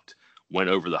swapped, went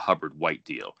over the Hubbard White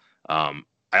deal. I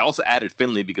also added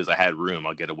Finley because I had room.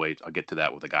 I'll get to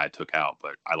that with the guy I took out,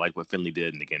 but I like what Finley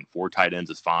did. And again, 4 tight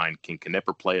ends is fine. Can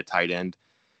Knipper play a tight end?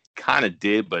 Kind of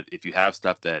did, but if you have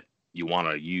stuff that you want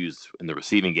to use in the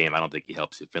receiving game, I don't think he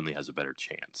helps you. Finley has a better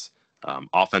chance.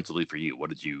 Offensively for you, what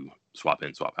did you swap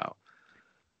in, swap out?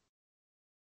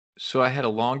 So I had a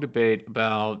long debate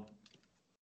about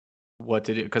what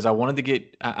to do because I wanted to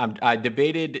get. I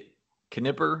debated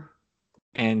Knipper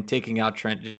and taking out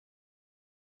Trent.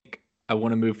 I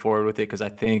want to move forward with it because I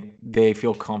think they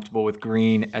feel comfortable with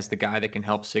Green as the guy that can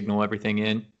help signal everything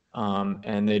in,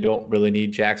 and they don't really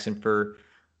need Jackson for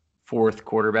 4th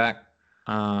quarterback.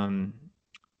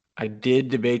 I did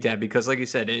debate that because, like you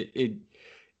said,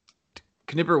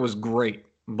 Knipper was great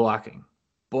blocking,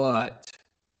 but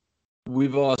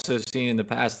we've also seen in the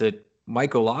past that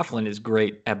Mike O'Laughlin is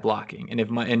great at blocking, and if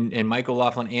Mike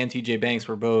O'Laughlin and TJ Banks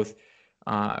were both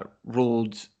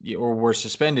ruled or were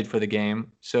suspended for the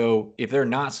game, so if they're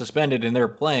not suspended and they're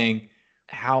playing,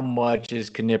 how much is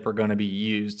Knipper going to be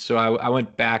used? So I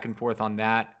went back and forth on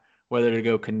that, whether to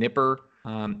go Knipper.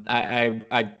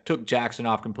 I took Jackson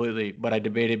off completely, but I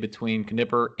debated between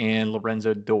Knipper and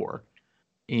Lorenzo Dorr.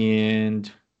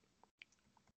 And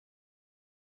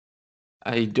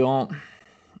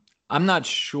I'm not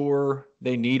sure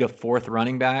they need a 4th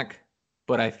running back,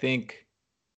 but I think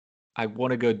I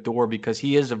want to go Dorr because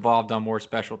he is involved on more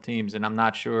special teams, and I'm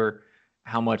not sure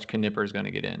how much Knipper is going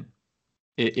to get in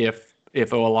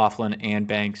if O'Laughlin and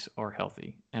Banks are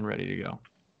healthy and ready to go.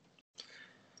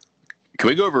 Can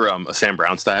we go over a Sam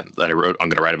Brown stat that I'm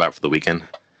going to write about for the weekend?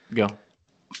 Go.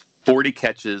 40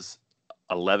 catches,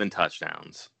 11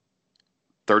 touchdowns,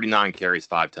 39 carries,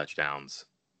 5 touchdowns,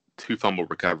 2 fumble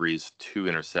recoveries, 4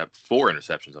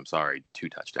 interceptions, 2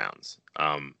 touchdowns.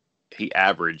 He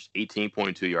averaged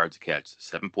 18.2 yards a catch,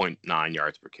 7.9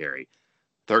 yards per carry,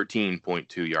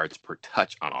 13.2 yards per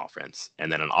touch on offense. And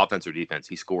then on offense or defense,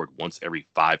 he scored once every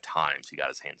 5 times he got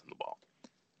his hands on the ball.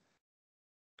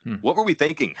 What were we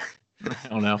thinking? I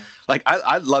don't know. Like,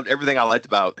 I loved everything I liked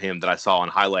about him that I saw on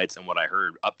highlights and what I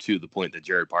heard up to the point that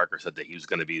Jared Parker said that he was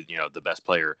going to be, the best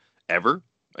player ever.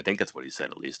 I think that's what he said,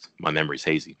 at least. My memory's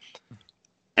hazy.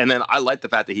 And then I like the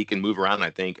fact that he can move around. I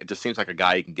think it just seems like a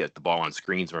guy who can get the ball on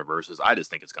screens and reverses. I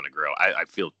just think it's going to grow. I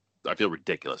feel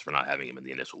ridiculous for not having him in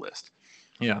the initial list.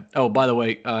 Yeah. Oh, by the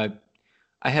way,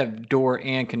 I have Dorr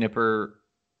and Knipper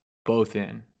both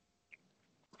in,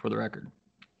 for the record.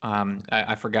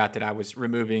 I forgot that I was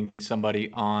removing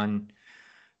somebody on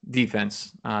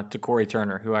defense to Corey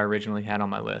Turner, who I originally had on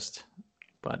my list,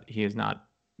 but he is not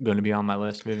going to be on my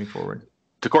list moving forward.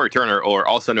 To Corey Turner, or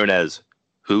also known as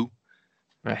who?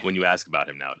 Right. when you ask about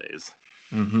him nowadays.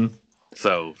 Mm-hmm.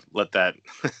 So let that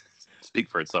speak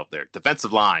for itself there.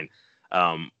 Defensive line.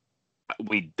 Um,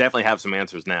 we definitely have some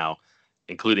answers now,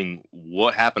 including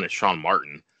what happened to Sean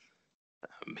Martin.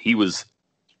 He was,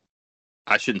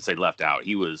 I shouldn't say left out,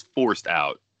 he was forced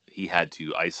out. He had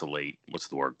to isolate, what's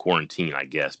the word, quarantine, I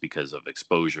guess, because of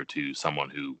exposure to someone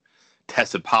who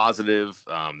tested positive.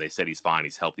 They said he's fine,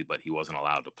 he's healthy, but he wasn't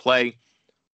allowed to play.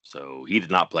 So he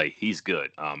did not play. He's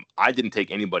good. I didn't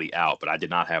take anybody out, but I did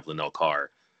not have Linnell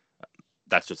Carr.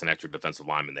 That's just an extra defensive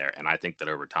lineman there. And I think that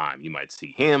over time, you might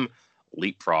see him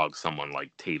leapfrog someone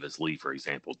like Tavis Lee, for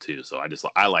example, too. So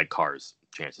I like Carr's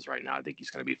chances right now. I think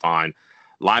he's going to be fine.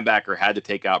 Linebacker had to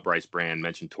take out Bryce Brand,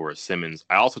 mentioned Torres Simmons.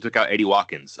 I also took out Eddie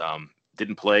Watkins.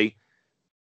 Didn't play,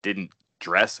 didn't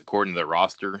dress according to their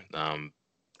roster. I'm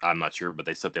not sure, but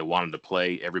they said they wanted to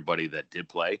play everybody that did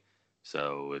play.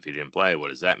 So if he didn't play, what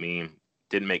does that mean?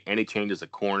 Didn't make any changes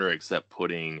at corner except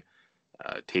putting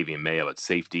Tavian Mayo at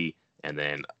safety, and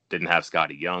then didn't have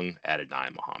Scotty Young, added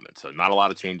Nyan Muhammad. So not a lot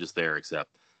of changes there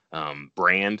except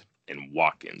Brand and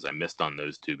Watkins. I missed on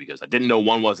those two because I didn't know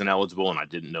one wasn't eligible and I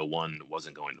didn't know one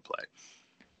wasn't going to play.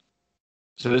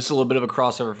 So this is a little bit of a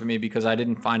crossover for me because I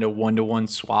didn't find a one-to-one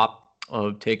swap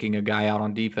of taking a guy out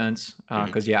on defense.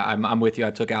 Because I'm with you.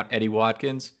 I took out Eddie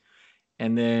Watkins,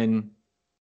 and then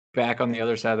back on the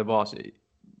other side of the ball. So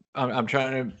I'm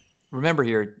trying to remember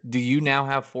here. Do you now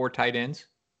have 4 tight ends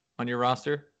on your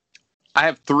roster? I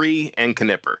have 3 and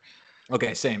Knipper.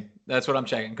 Okay, same. That's what I'm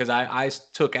checking because I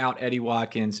took out Eddie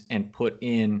Watkins and put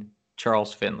in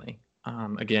Charles Finley.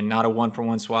 Again, not a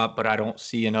one-for-one swap, but I don't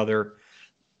see another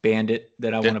bandit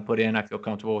that I want to put in. I feel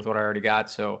comfortable with what I already got.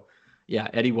 So, yeah,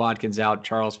 Eddie Watkins out,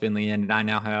 Charles Finley in, and I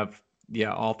now have,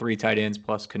 all 3 tight ends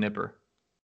plus Knipper.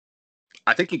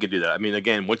 I think you could do that. I mean,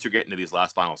 again, once you're getting to these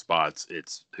last final spots,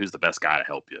 it's who's the best guy to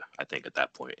help you, I think, at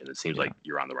that point. And it seems like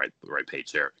you're on the right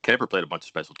page there. Knipper played a bunch of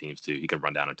special teams, too. He can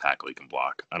run down and tackle. He can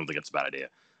block. I don't think it's a bad idea.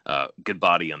 Good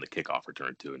body on the kickoff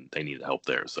return, too, and they needed help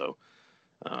there. So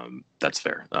that's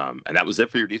fair. And that was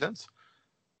it for your defense?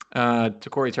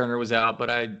 Corey Turner was out, but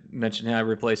I mentioned I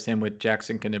replaced him with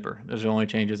Jackson Knipper. Those are the only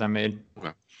changes I made.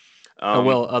 Okay.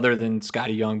 Other than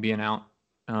Scotty Young being out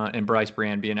and Bryce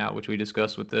Brand being out, which we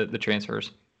discussed with the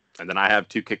transfers. And then I have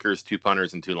 2 kickers, 2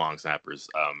 punters, and 2 long snappers.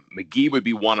 McGee would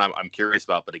be one I'm curious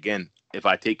about. But again, if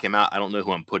I take him out, I don't know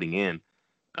who I'm putting in.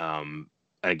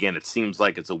 Again, it seems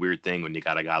like it's a weird thing when you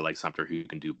got a guy like Sumter who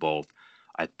can do both.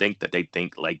 I think that they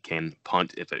think Leg can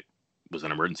punt if it was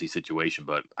an emergency situation,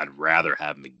 but I'd rather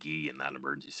have McGee in that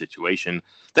emergency situation.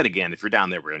 Then again, if you're down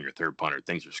there on your 3rd punter,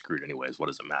 things are screwed anyways. What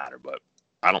does it matter? But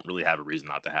I don't really have a reason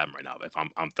not to have him right now. If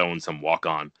I'm throwing some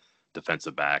walk-on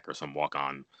defensive back or some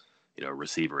walk-on,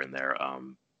 receiver in there,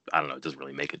 I don't know. It doesn't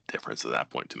really make a difference at that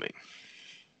point to me.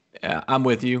 Yeah, I'm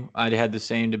with you. I had the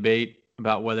same debate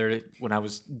about whether when I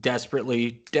was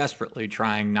desperately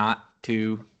trying not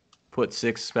to put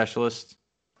 6 specialists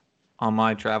on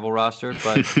my travel roster,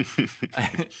 but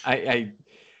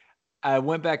I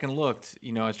went back and looked.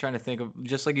 I was trying to think of,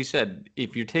 just like you said,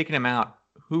 if you're taking them out,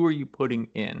 who are you putting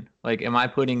in? Like, am I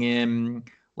putting in,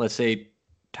 let's say,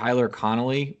 Tyler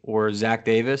Connolly or Zach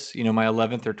Davis, my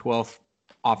 11th or 12th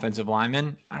offensive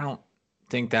lineman? I don't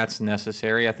think that's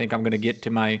necessary. I think I'm going to get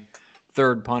to my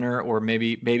 3rd punter, or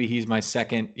maybe he's my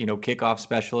 2nd, kickoff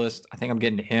specialist. I think I'm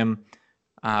getting to him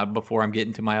before I'm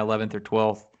getting to my 11th or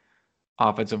 12th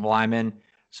offensive lineman.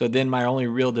 So then my only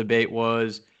real debate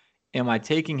was, am I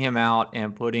taking him out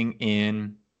and putting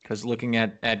in, because looking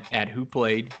at who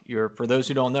played, for those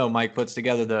who don't know, Mike puts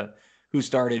together the who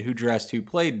started, who dressed, who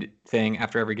played thing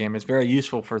after every game. It's very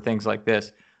useful for things like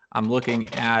this. I'm looking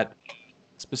at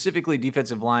specifically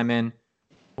defensive linemen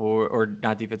or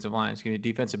not defensive line,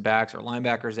 defensive backs or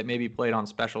linebackers that maybe played on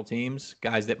special teams,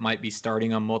 guys that might be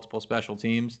starting on multiple special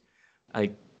teams.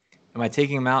 Like, am I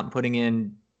taking them out and putting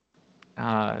in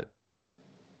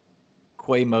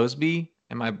Quay Mosby?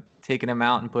 Am I taking him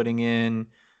out and putting in,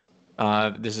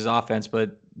 this is offense,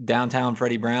 but downtown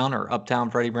Freddie Brown or uptown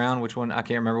Freddie Brown? Which one? I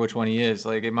can't remember which one he is.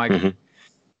 Like, it might,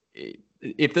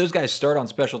 if those guys start on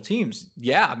special teams,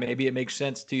 yeah, maybe it makes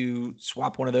sense to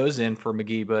swap one of those in for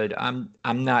McGee, but I'm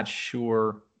not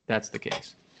sure that's the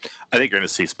case. I think you're going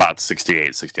to see spots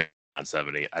 68, 69,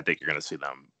 70. I think you're going to see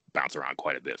them bounce around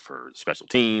quite a bit for special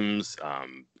teams,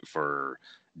 for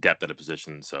depth at a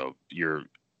position. So your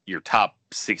top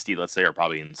 60, let's say, are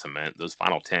probably in cement. Those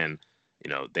final 10,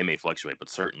 they may fluctuate, but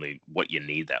certainly what you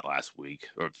need that last week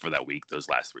or for that week, those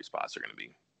last 3 spots are going to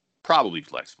be probably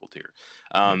flexible tier.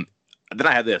 Then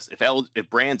I have this: if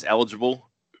Brand's eligible,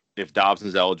 if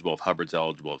Dobson's eligible, if Hubbard's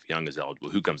eligible, if Young is eligible,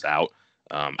 who comes out?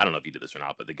 I don't know if you did this or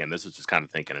not, but again, this is just kind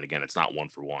of thinking, and again, it's not one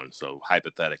for one. So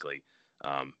hypothetically,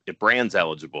 if Brand's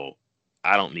eligible,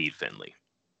 I don't need Finley.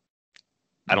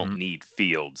 I don't need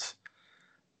Fields.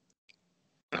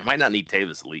 I might not need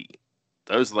Tavis Lee.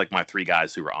 Those are like my three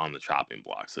guys who are on the chopping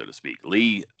block, so to speak.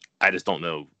 Lee, I just don't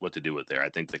know what to do with there. I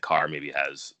think the car maybe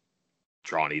has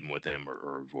Drawn Eden with him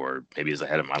or maybe is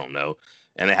ahead of him. I don't know.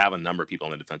 And they have a number of people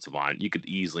on the defensive line. You could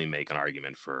easily make an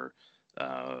argument for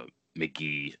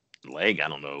McGee, Leg, I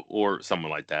don't know, or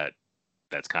someone like that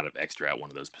that's kind of extra at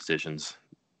one of those positions.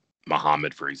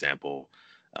 Muhammad, for example.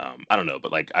 I don't know,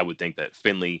 but like I would think that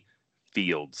Finley,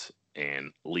 Fields,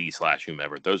 and Lee /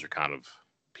 whomever, those are kind of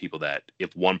people that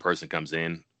if one person comes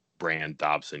in, Brand,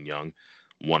 Dobson, Young,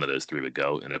 one of those three would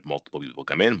go. And if multiple people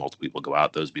come in, multiple people go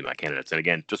out, those would be my candidates. And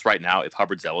again, just right now, if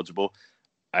Hubbard's eligible,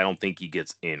 I don't think he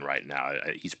gets in right now.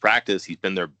 He's practiced. He's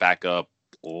been their backup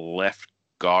left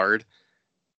guard.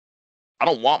 I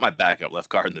don't want my backup left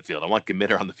guard in the field. I want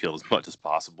Gmitter on the field as much as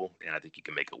possible, and I think he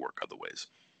can make it work other ways.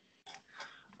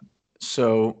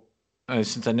 So,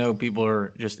 since I know people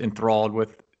are just enthralled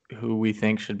with who we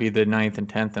think should be the 9th and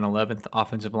 10th and 11th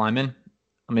offensive linemen,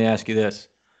 let me ask you this.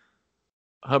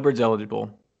 Hubbard's eligible,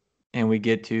 and we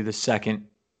get to the second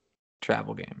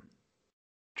travel game.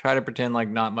 Try to pretend like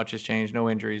not much has changed, no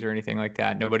injuries or anything like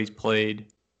that. Nobody's played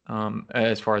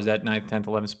as far as that 9th, 10th,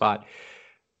 11th spot.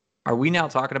 Are we now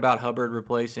talking about Hubbard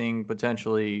replacing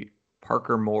potentially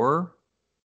Parker Moore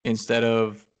instead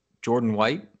of Jordan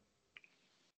White?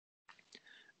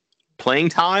 Playing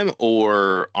time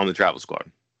or on the travel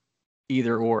squad?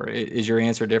 Either or. Is your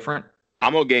answer different?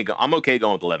 I'm okay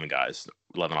going with 11 guys,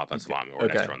 11 offensive linemen or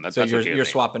an extra one. So you're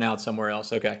swapping out somewhere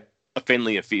else. Okay. A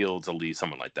Finley, a Fields, a Lee,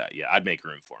 someone like that. Yeah, I'd make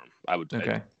room for him.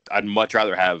 Okay. I'd much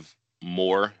rather have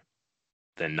more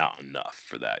than not enough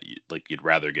for that. You'd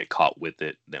rather get caught with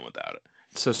it than without it.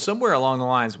 So somewhere along the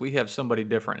lines, we have somebody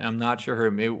different. I'm not sure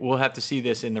who. Maybe we'll have to see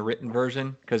this in the written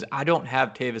version because I don't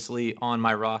have Tavis Lee on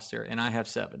my roster, and I have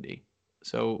 70.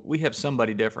 So we have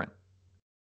somebody different.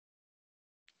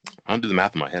 I'll do the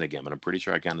math in my head again, but I'm pretty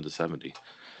sure I counted to 70.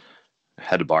 I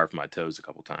had to barf my toes a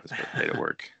couple times, but made it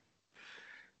work.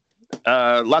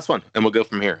 Last one, and we'll go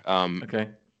from here. Okay.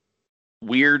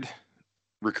 Weird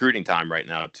recruiting time right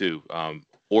now, too.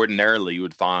 Ordinarily, you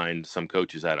would find some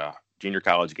coaches at a junior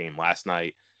college game last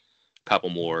night, a couple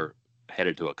more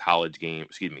headed to a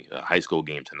high school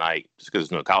game tonight, just because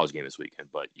there's no college game this weekend,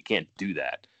 but you can't do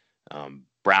that.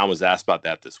 Brown was asked about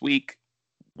that this week,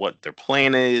 what their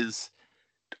plan is.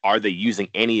 Are they using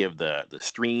any of the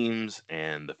streams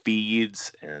and the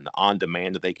feeds and the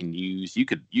on-demand that they can use? You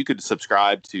could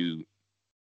subscribe to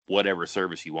whatever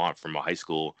service you want from a high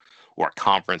school or a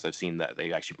conference. I've seen that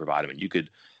they actually provide them, and you could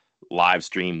live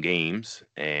stream games,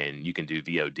 and you can do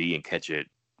VOD and catch it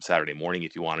Saturday morning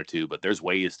if you wanted to. But there's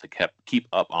ways to keep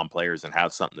up on players and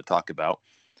have something to talk about.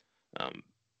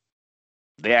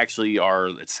 They actually are,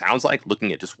 it sounds like,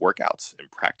 looking at just workouts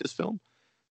and practice film.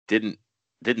 Didn't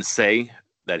say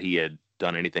that he had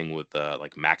done anything with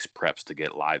like Max Preps to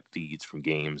get live feeds from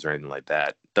games or anything like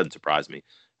that. Doesn't surprise me.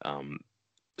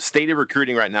 State of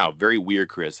recruiting right now, very weird,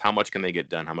 Chris. How much can they get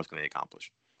done? How much can they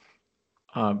accomplish?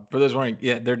 For those wondering,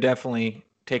 yeah, they're definitely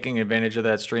taking advantage of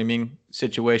that streaming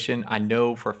situation. I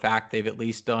know for a fact they've at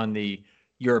least done the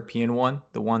European one,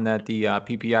 the one that the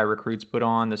PPI recruits put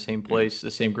on, the same place, the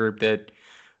same group that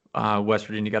West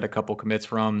Virginia got a couple commits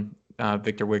from,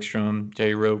 Victor Wickstrom,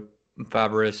 J. Rowe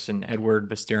Fabris, and Edward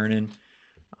Basterinen.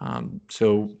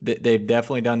 So they've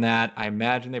definitely done that. I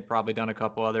imagine they've probably done a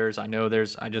couple others. I know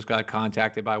I just got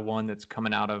contacted by one that's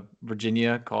coming out of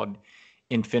Virginia called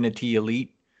Infinity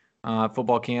Elite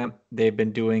football camp. They've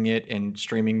been doing it and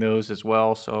streaming those as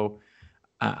well. So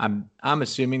I'm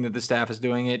assuming that the staff is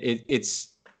doing it.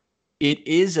 It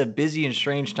is a busy and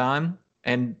strange time,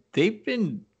 and they've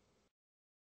been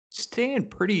staying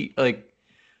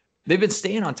they've been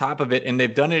staying on top of it, and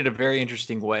they've done it in a very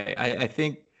interesting way. I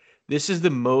think this is the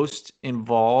most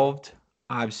involved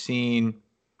I've seen.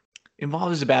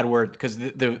 Involved is a bad word because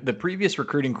the previous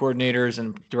recruiting coordinators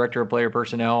and director of player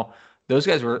personnel, those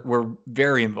guys were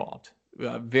very involved,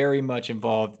 very much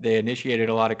involved. They initiated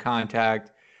a lot of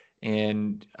contact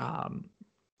and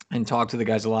talked to the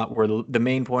guys a lot. Were the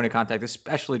main point of contact,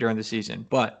 especially during the season.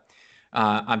 But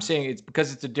I'm saying it's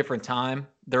because it's a different time.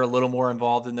 They're a little more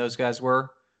involved than those guys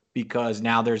were because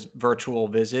now there's virtual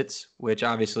visits, which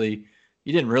obviously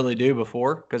you didn't really do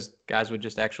before because guys would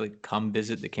just actually come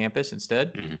visit the campus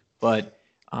instead. Mm-hmm. But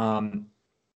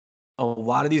a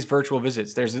lot of these virtual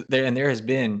visits, there has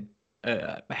been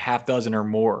a half dozen or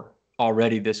more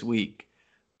already this week.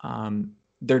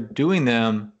 They're doing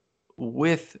them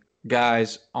with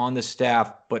guys on the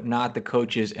staff, but not the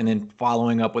coaches, and then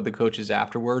following up with the coaches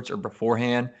afterwards or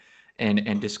beforehand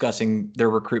and discussing their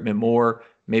recruitment more,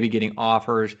 maybe getting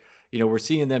offers. We're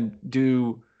seeing them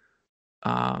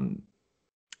um,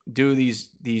 do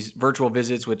these virtual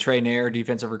visits with Trey Nair,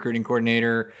 defensive recruiting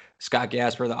coordinator, Scott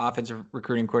Gasper, the offensive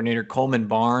recruiting coordinator, Coleman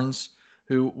Barnes,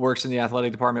 who works in the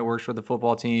athletic department, works for the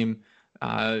football team,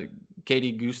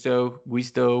 Katie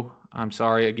Guisto. I'm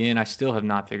sorry, again, I still have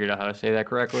not figured out how to say that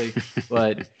correctly,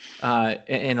 but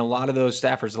and a lot of those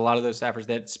staffers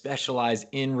that specialize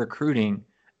in recruiting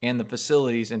and the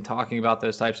facilities and talking about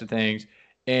those types of things.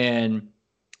 And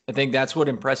I think that's what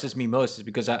impresses me most, is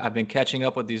because I've been catching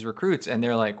up with these recruits and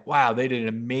they're like, wow, they did an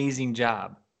amazing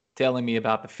job telling me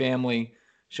about the family,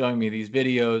 showing me these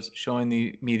videos, showing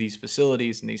me these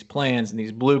facilities and these plans and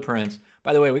these blueprints.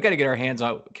 By the way, we got to get our hands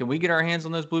on. Can we get our hands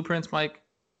on those blueprints, Mike?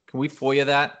 Can we FOIA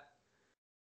that?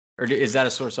 Or is that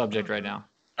a sore subject right now?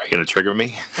 Are you going to trigger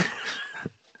me?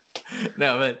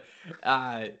 No, but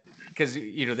because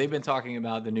they've been talking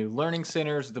about the new learning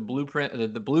centers, the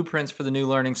blueprints for the new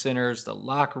learning centers, the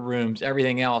locker rooms,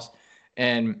 everything else,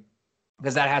 and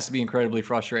because that has to be incredibly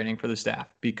frustrating for the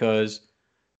staff, because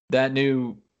the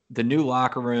new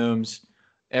locker rooms,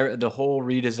 the whole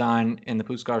redesign in the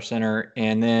Puskar Center,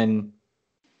 and then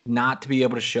not to be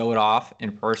able to show it off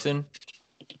in person,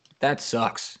 that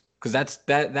sucks, because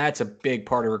that's a big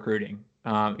part of recruiting.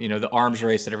 The arms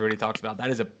race that everybody talks about, that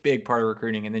is a big part of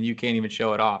recruiting, and then you can't even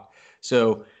show it off.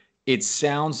 So it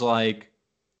sounds like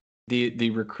the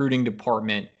recruiting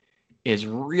department is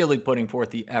really putting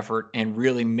forth the effort and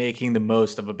really making the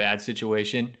most of a bad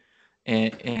situation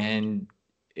and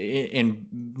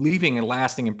leaving a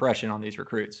lasting impression on these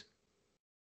recruits.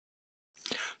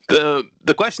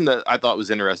 The question that I thought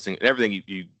was interesting, and everything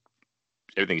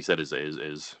you said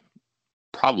is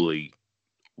probably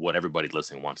what everybody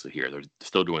listening wants to hear. They're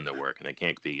still doing their work, and they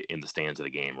can't be in the stands of the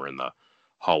game or in the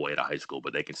hallway at a high school,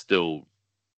 but they can still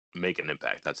make an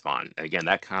impact. That's fine. And again,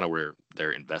 that kind of where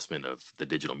their investment of the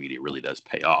digital media really does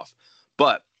pay off.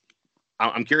 But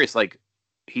I'm curious, like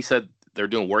he said, they're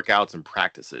doing workouts and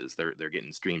practices. They're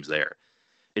getting streams there.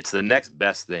 It's the next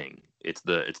best thing. It's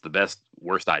the best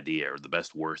worst idea or the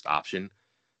best worst option.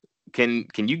 Can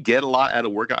you get a lot out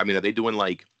of workout? I mean, are they doing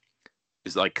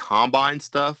is it like combine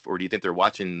stuff, or do you think they're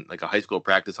watching like a high school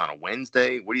practice on a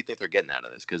Wednesday? What do you think they're getting out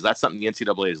of this? Because that's something the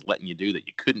NCAA is letting you do that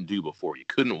you couldn't do before. You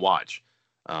couldn't watch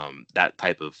that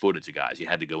type of footage of guys. You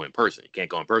had to go in person. You can't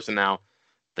go in person now.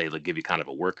 They give you kind of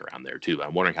a workaround there too.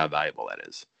 I'm wondering how valuable that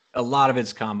is. A lot of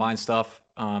it's combine stuff.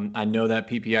 I know that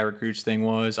PPI recruits thing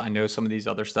was. I know some of these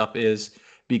other stuff is,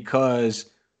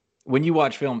 because when you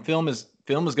watch film is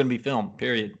going to be film.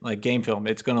 Period. Like game film,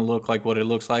 it's going to look like what it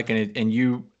looks like, and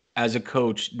you as a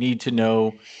coach need to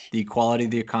know the quality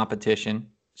of the competition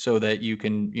so that you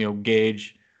can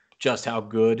gauge just how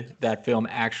good that film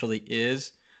actually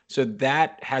is. So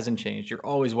that hasn't changed. You're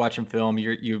always watching film.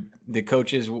 The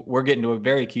coaches. We're getting to a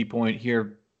very key point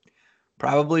here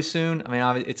probably soon. I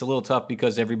mean, it's a little tough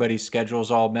because everybody's schedule's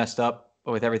all messed up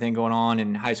with everything going on,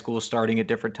 and high school starting at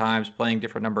different times, playing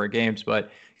different number of games.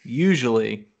 But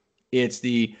usually it's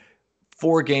the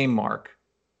 4-game mark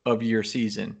of your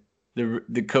season.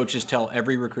 The coaches tell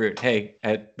every recruit, hey,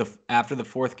 after the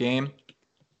 4th game,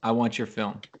 I want your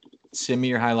film. Send me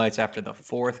your highlights after the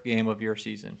 4th game of your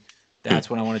season. That's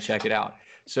when I want to check it out.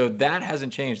 So that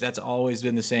hasn't changed. That's always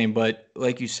been the same. But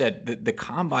like you said, the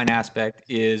combine aspect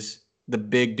is the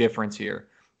big difference here,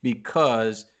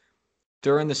 because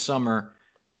during the summer,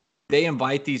 they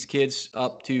invite these kids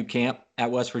up to camp at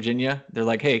West Virginia. They're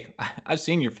like, hey, I've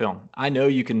seen your film. I know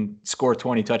you can score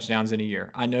 20 touchdowns in a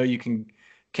year. I know you can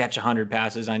catch 100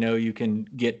 passes. I know you can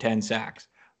get 10 sacks.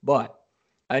 But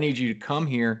I need you to come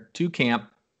here to camp.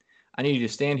 I need you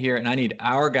to stand here, and I need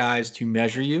our guys to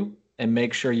measure you and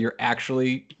make sure you're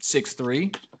actually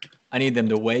 6'3". I need them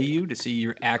to weigh you to see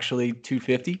you're actually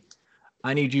 250.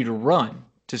 I need you to run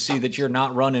to see that you're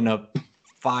not running a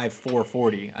 5.4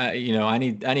 40. I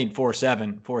need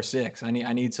 4.7, 4.6.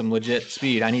 I need some legit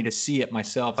speed. I need to see it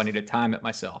myself. I need to time it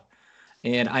myself.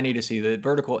 And I need to see the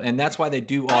vertical. And that's why they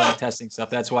do all the testing stuff.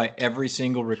 That's why every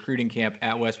single recruiting camp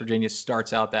at West Virginia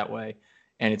starts out that way.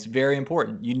 And it's very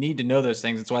important. You need to know those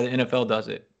things. That's why the NFL does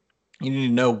it. You need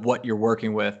to know what you're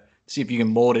working with, see if you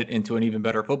can mold it into an even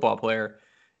better football player.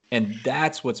 And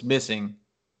that's what's missing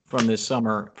from this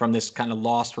summer, from this kind of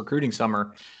lost recruiting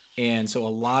summer. And so a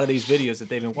lot of these videos that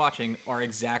they've been watching are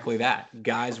exactly that.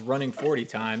 Guys running 40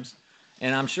 times.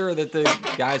 And I'm sure that the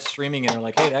guys streaming it are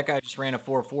like, hey, that guy just ran a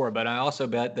 4.4. But I also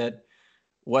bet that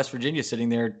West Virginia's sitting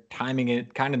there timing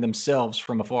it kind of themselves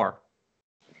from afar.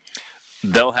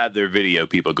 They'll have their video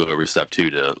people go over stuff too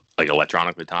to like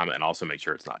electronically time it and also make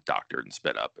sure it's not doctored and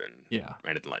sped up and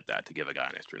anything like that to give a guy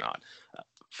an extra nod.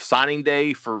 Signing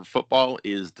day for football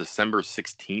is December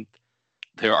 16th.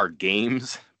 There are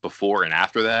games before and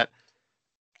after that.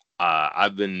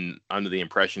 I've been under the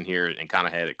impression here and kind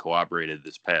of had it corroborated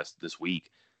this week.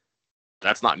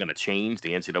 That's not going to change.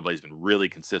 The NCAA has been really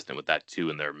consistent with that too,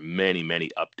 and there are many,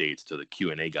 many updates to the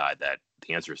Q&A guide that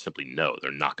the answer is simply no.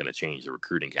 They're not going to change the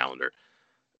recruiting calendar.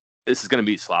 This is going to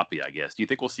be sloppy, I guess. Do you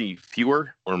think we'll see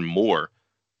fewer or more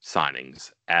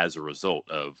signings as a result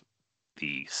of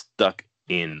the stuck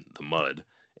in the mud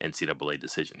NCAA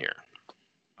decision here?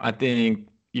 I think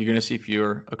you're going to see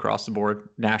fewer across the board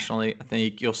nationally. I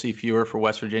think you'll see fewer for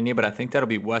West Virginia, but I think that'll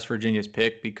be West Virginia's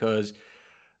pick because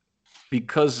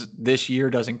this year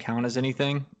doesn't count as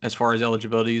anything as far as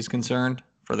eligibility is concerned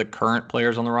for the current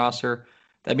players on the roster.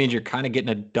 That means you're kind of getting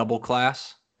a double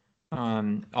class.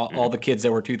 All the kids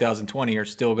that were 2020 are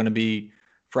still going to be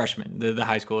freshmen, the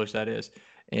high schoolers, that is.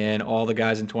 And all the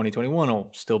guys in 2021 will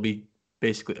still be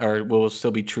will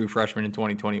still be true freshmen in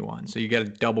 2021. So you get a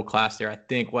double class there. I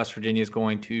think West Virginia is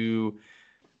going to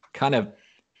kind of,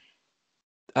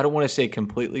 I don't want to say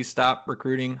completely stop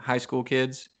recruiting high school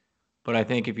kids, but I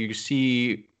think if you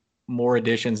see more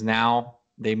additions now,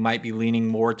 they might be leaning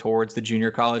more towards the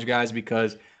junior college guys,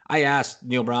 because I asked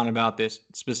Neal Brown about this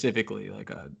specifically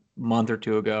like a month or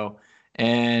two ago,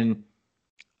 and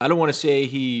I don't want to say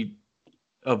he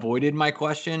avoided my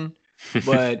question,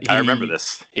 but I remember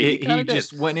this. He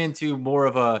just went into more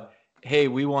of a, hey,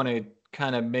 we want to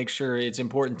kind of make sure it's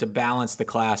important to balance the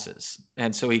classes.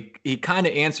 And so he kind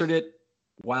of answered it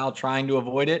while trying to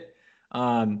avoid it.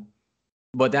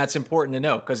 But that's important to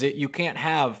know, because you can't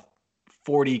have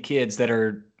 40 kids that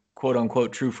are quote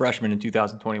unquote true freshmen in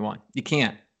 2021. You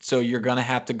can't. So you're going to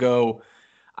have to go.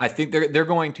 I think they're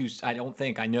going to,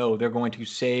 I know they're going to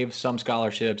save some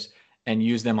scholarships and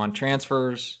use them on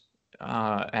transfers,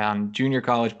 and junior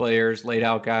college players, laid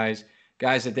out guys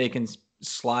that they can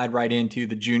slide right into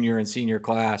the junior and senior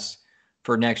class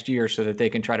for next year so that they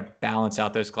can try to balance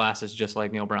out those classes, just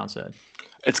like Neal Brown said.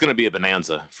 It's going to be a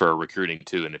bonanza for recruiting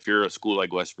too. And if you're a school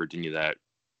like West Virginia that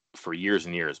for years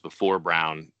and years before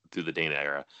Brown through the Dana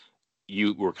era,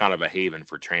 you were kind of a haven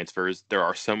for transfers. There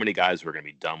are so many guys who are going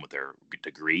to be done with their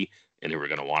degree and who are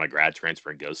going to want to grad transfer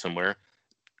and go somewhere.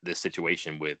 This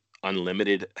situation with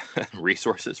unlimited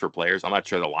resources for players, I'm not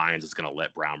sure the Lions is going to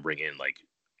let Brown bring in like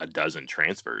a dozen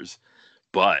transfers,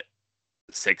 but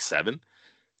 6, 7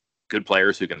 good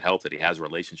players who can help that he has a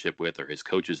relationship with or his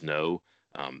coaches know,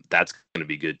 that's going to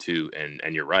be good too. And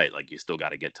you're right. Like you still got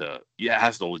to get to, it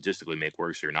has to logistically make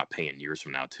work so you're not paying years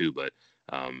from now too, but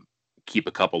keep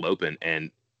a couple open.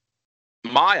 And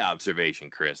my observation,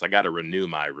 Chris, I got to renew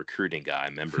my recruiting guy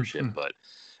membership, but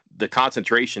the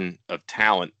concentration of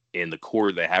talent in the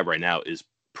core they have right now is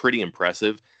pretty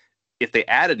impressive. If they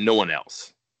added no one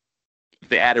else, if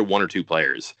they added 1 or 2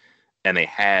 players and they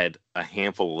had a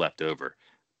handful left over,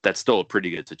 that's still a pretty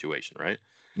good situation, right?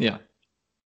 Yeah.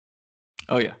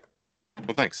 Oh yeah.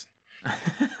 Well, thanks.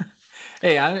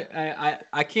 Hey,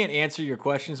 I can't answer your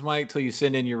questions, Mike, till you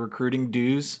send in your recruiting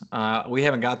dues. We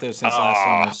haven't got those since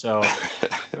last summer,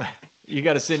 so you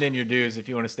got to send in your dues if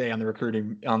you want to stay on the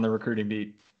recruiting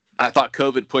beat. I thought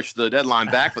COVID pushed the deadline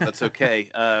back, but that's okay.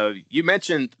 You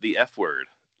mentioned the F word.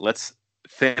 Let's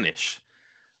finish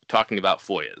talking about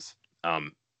FOIAs.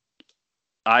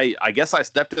 I guess I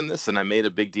stepped in this and I made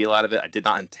a big deal out of it. I did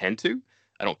not intend to.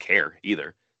 I don't care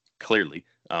either, clearly.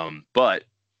 But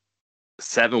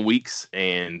 7 weeks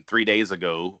and 3 days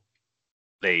ago,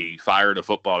 they fired a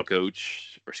football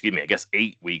coach, or excuse me, I guess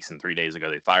 8 weeks and 3 days ago,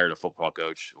 they fired a football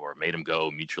coach or made him go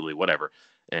mutually, whatever.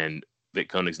 And Vic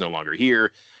Koenig's no longer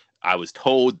here. I was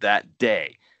told that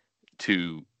day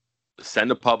to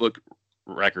send a public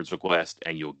records request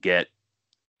and you'll get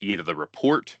either the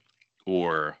report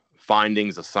or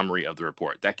findings, a summary of the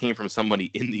report. That came from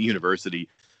somebody in the university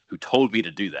who told me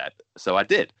to do that. So I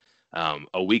did.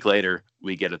 A week later,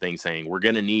 we get a thing saying we're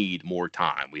going to need more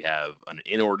time. We have an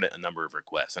inordinate number of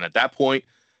requests. And at that point,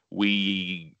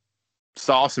 we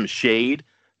saw some shade,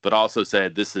 but also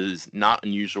said this is not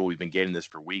unusual. We've been getting this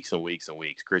for weeks and weeks and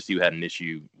weeks. Chris, you had an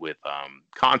issue with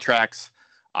contracts.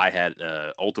 I had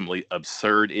an ultimately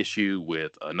absurd issue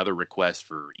with another request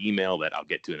for email that I'll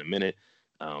get to in a minute.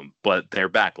 But they're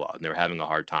backlogged and they're having a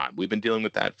hard time. We've been dealing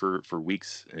with that for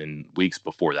weeks and weeks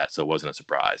before that, so it wasn't a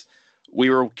surprise. We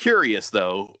were curious,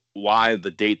 though, why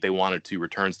the date they wanted to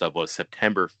return stuff was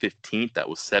September 15th. That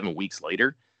was 7 weeks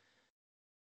later.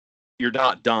 You're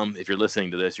not dumb if you're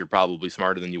listening to this. You're probably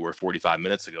smarter than you were 45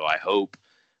 minutes ago, I hope.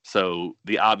 So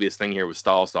the obvious thing here was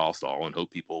stall, and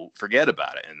hope people forget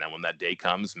about it. And then when that day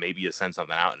comes, maybe you send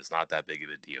something out and it's not that big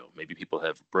of a deal. Maybe people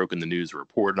have broken the news or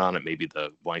reported on it. Maybe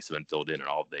the blanks have been filled in and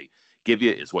all they give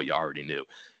you is what you already knew.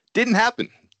 Didn't happen.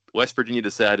 West Virginia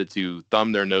decided to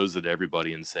thumb their nose at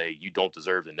everybody and say, you don't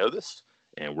deserve to know this.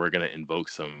 And we're going to invoke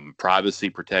some privacy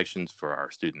protections for our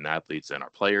student athletes and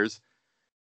our players.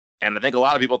 And I think a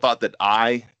lot of people thought that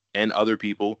I and other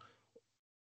people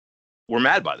were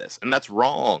mad by this, and that's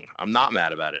wrong. I'm not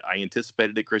mad about it. I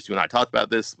anticipated it, Chris. You and I talked about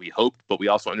this. We hoped, but we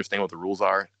also understand what the rules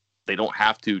are. They don't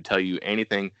have to tell you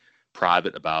anything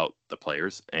private about the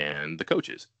players and the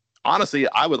coaches. Honestly,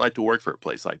 I would like to work for a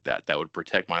place like that that would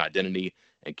protect my identity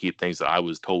and keep things that I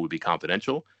was told would be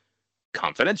confidential.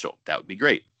 That would be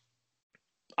great.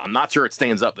 I'm not sure it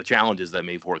stands up the challenges that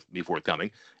may be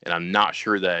forthcoming, and I'm not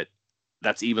sure that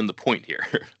that's even the point here.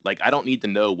 Like, I don't need to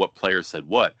know what players said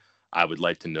what. I would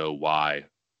like to know why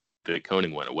Vic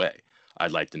Koenning went away.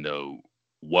 I'd like to know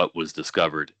what was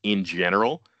discovered in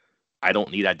general. I don't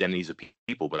need identities of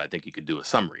people, but I think you could do a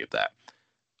summary of that.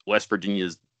 West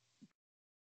Virginia's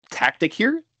tactic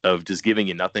here of just giving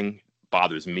you nothing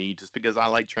bothers me just because I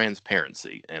like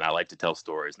transparency and I like to tell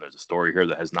stories. And there's a story here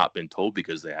that has not been told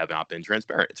because they have not been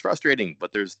transparent. It's frustrating,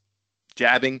 but there's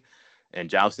jabbing and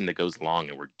jousting that goes along,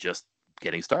 and we're just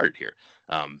getting started here.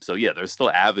 So yeah, there's still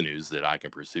avenues that I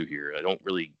can pursue here. I don't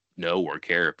really know or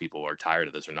care if people are tired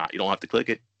of this or not. You don't have to click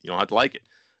it. You don't have to like it.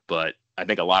 But I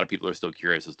think a lot of people are still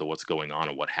curious as to what's going on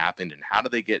and what happened and how do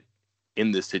they get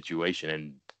in this situation.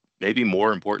 And maybe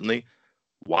more importantly,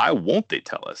 why won't they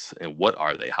tell us? And what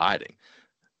are they hiding?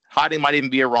 Hiding might even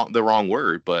be the wrong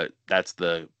word, but that's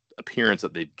the appearance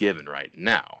that they've given right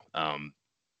now.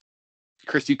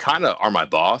 Chris, you kind of are my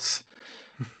boss.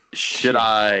 Should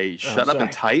I shut up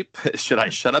and type? Should I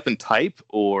shut up and type,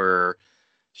 or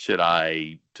should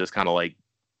I just kind of like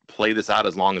play this out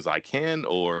as long as I can,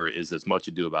 or is this much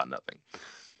ado about nothing?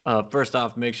 First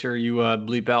off, make sure you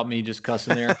bleep out me just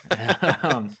cussing there.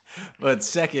 But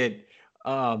second,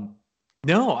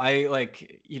 no, I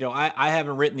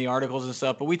haven't written the articles and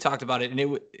stuff, but we talked about it.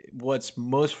 And what's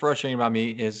most frustrating about me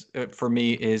is, for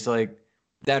me, is like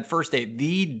that first day,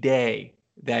 the day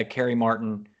that Kerry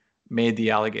Martin made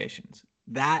the allegations.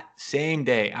 That same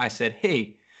day, I said,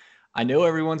 hey, I know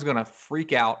everyone's going to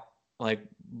freak out, like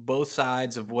both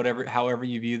sides of however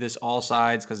you view this, all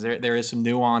sides, because there is some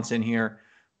nuance in here,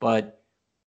 but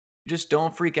just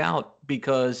don't freak out,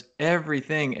 because every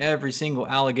single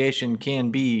allegation can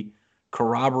be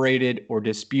corroborated or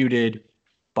disputed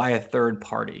by a third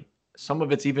party. Some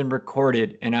of it's even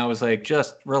recorded. And I was like,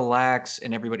 just relax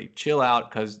and everybody chill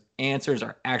out, because answers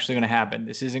are actually going to happen.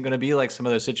 This isn't going to be like some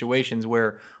of those situations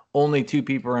where only two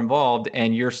people are involved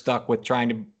and you're stuck with trying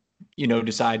to,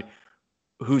 decide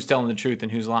who's telling the truth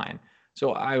and who's lying.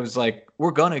 So I was like,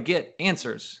 we're going to get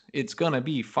answers. It's going to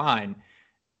be fine.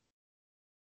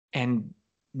 And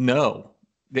no,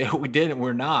 we didn't.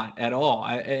 We're not at all.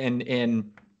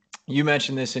 And you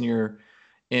mentioned this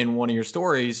in one of your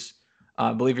stories.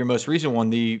 I believe your most recent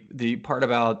one, the part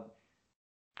about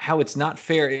how it's not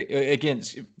fair. Again,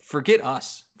 forget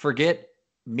us, forget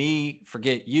me,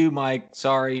 forget you, Mike.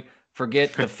 Sorry,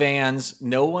 forget the fans.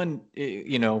 No one,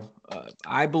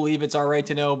 I believe it's our right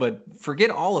to know, but forget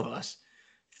all of us.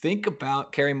 Think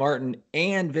about Kerry Martin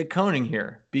and Vic Koenning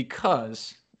here,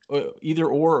 because either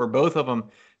or both of them,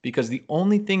 because the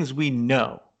only things we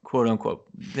know, quote unquote,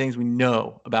 things we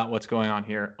know about what's going on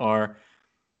here are,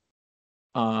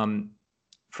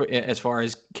 as far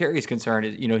as Kerry's concerned,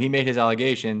 is, he made his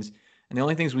allegations, and the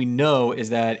only things we know is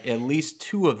that at least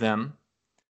two of them,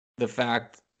 the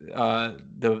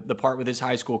part with his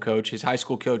high school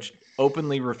coach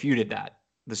openly refuted that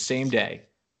the same day,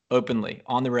 openly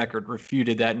on the record,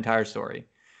 refuted that entire story.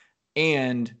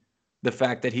 And the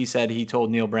fact that he said he told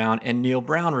Neal Brown, and Neal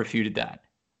Brown refuted that.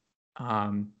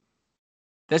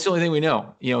 That's the only thing we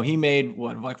know. He made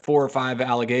like 4 or 5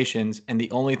 allegations, and the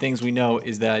only things we know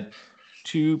is that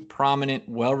two prominent,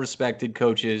 well-respected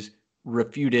coaches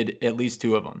refuted at least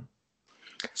 2 of them.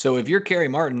 So if you're Kerry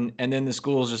Martin, and then the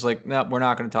school's just like, no, we're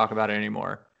not going to talk about it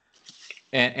anymore,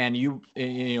 and you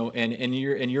know, and in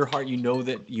your heart,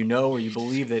 that or you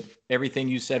believe that everything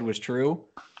you said was true,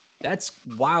 that's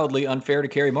wildly unfair to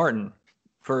Kerry Martin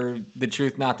for the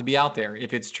truth not to be out there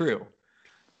if it's true.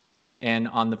 And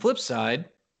on the flip side,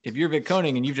 if you're Vic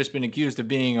Koenning and you've just been accused of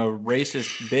being a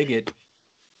racist bigot,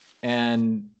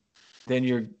 and then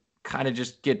you're kind of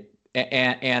just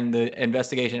and the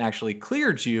investigation actually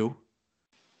cleared you,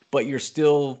 but you're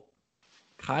still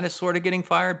kind of sort of getting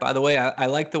fired. By the way, I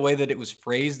like the way that it was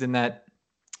phrased in that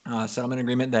settlement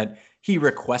agreement, that he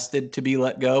requested to be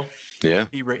let go. Yeah.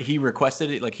 He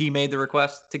requested it, like he made the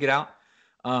request to get out.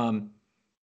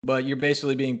 But you're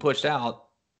basically being pushed out.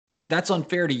 That's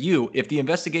unfair to you. If the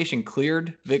investigation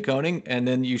cleared Vic Koenning and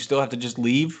then you still have to just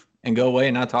leave and go away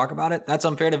and not talk about it, that's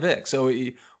unfair to Vic. So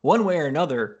one way or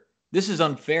another, this is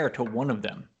unfair to one of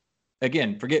them.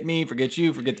 Again, forget me, forget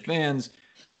you, forget the fans.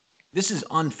 This is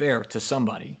unfair to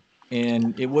somebody.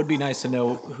 And it would be nice to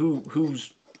know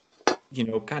who's,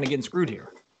 kind of getting screwed here.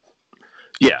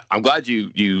 Yeah, I'm glad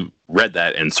you read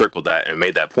that and circled that and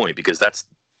made that point, because that's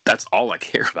all I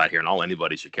care about here and all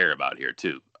anybody should care about here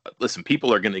too. Listen,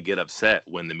 people are going to get upset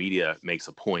when the media makes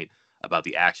a point about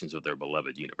the actions of their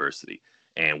beloved university.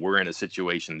 And we're in a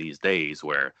situation these days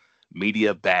where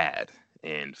media bad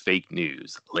and fake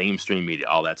news, lamestream media,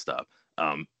 all that stuff.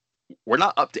 We're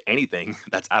not up to anything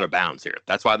that's out of bounds here.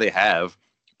 That's why they have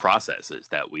processes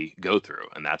that we go through.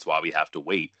 And that's why we have to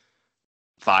wait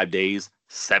 5 days,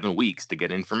 7 weeks to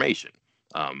get information.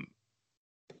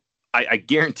 I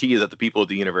guarantee you that the people at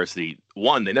the university,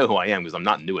 one, they know who I am because I'm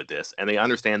not new at this, and they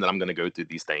understand that I'm going to go through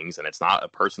these things, and it's not a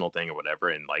personal thing or whatever.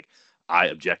 And like, I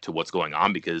object to what's going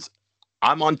on because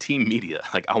I'm on team media.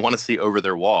 Like, I want to see over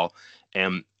their wall,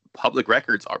 and public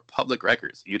records are public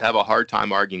records. You'd have a hard time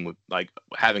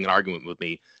having an argument with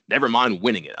me. Never mind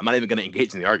winning it. I'm not even going to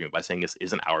engage in the argument by saying this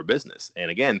isn't our business.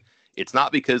 And again, it's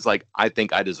not because I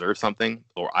think I deserve something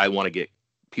or I want to get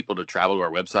people to travel to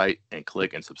our website and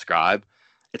click and subscribe.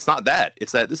 It's not that.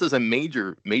 It's that this is a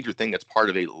major, major thing that's part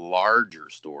of a larger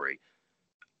story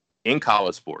in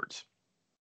college sports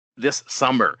this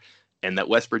summer, and that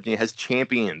West Virginia has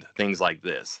championed things like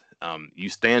this. You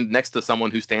stand next to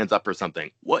someone who stands up for something.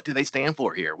 What do they stand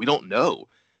for here? We don't know.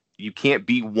 You can't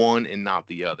be one and not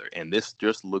the other. And this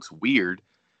just looks weird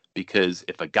because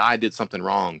if a guy did something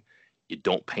wrong, you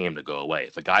don't pay him to go away.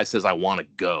 If a guy says, I want to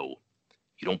go,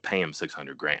 you don't pay him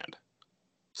 $600,000.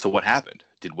 So what happened?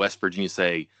 Did West Virginia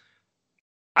say,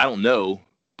 I don't know,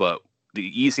 but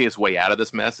the easiest way out of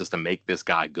this mess is to make this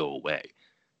guy go away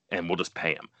and we'll just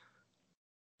pay him?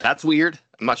 That's weird.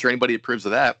 I'm not sure anybody approves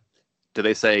of that. Do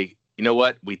they say, you know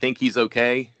what? We think he's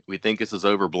okay. We think this is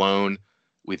overblown.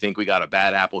 We think we got a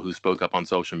bad apple who spoke up on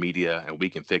social media and we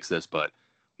can fix this, but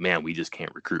man, we just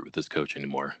can't recruit with this coach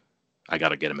anymore. I got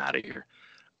to get him out of here.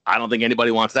 I don't think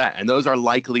anybody wants that. And those are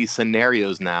likely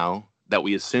scenarios now that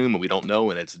we assume and we don't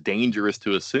know, and it's dangerous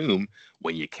to assume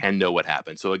when you can know what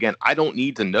happened. So again, I don't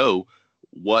need to know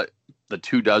what the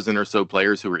 24 or so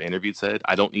players who were interviewed said.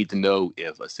 I don't need to know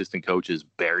if assistant coaches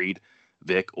buried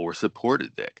Vic or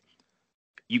supported Vic.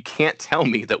 You can't tell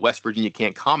me that West Virginia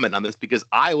can't comment on this because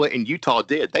Iowa and Utah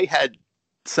did. They had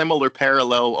similar,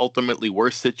 parallel, ultimately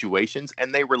worse situations,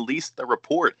 and they released the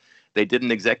report. They did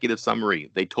an executive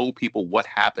summary. They told people what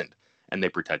happened, and they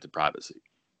protected privacy.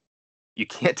 You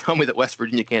can't tell me that West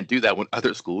Virginia can't do that when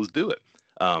other schools do it.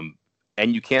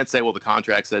 And you can't say, well, the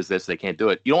contract says this, they can't do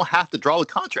it. You don't have to draw the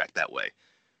contract that way.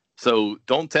 So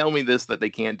don't tell me this, that they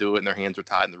can't do it and their hands are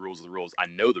tied and the rules are the rules. I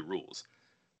know the rules.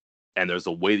 And there's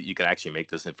a way that you can actually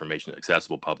make this information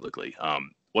accessible publicly.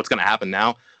 What's going to happen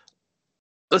now?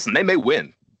 Listen, they may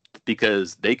win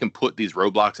because they can put these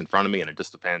roadblocks in front of me, and it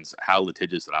just depends how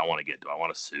litigious that I want to get. Do I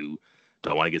want to sue? Do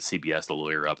I want to get CBS, the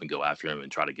lawyer, up and go after him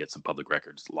and try to get some public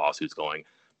records lawsuits going?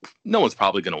 No one's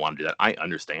probably going to want to do that. I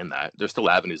understand that. There's still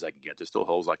avenues I can get. There's still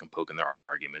holes I can poke in their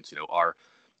arguments.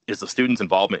 Is the student's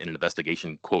involvement in an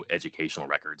investigation, quote, educational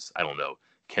records? I don't know.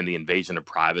 Can the invasion of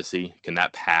privacy, can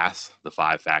that pass the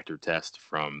 5-factor test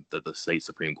from the state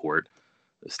Supreme Court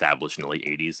established in the late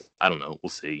 80s? I don't know. We'll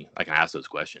see. I can ask those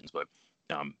questions, but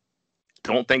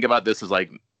don't think about this as like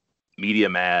media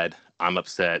mad. I'm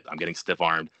upset. I'm getting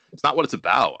stiff-armed. It's not what it's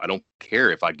about. I don't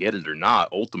care if I get it or not.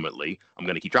 Ultimately, I'm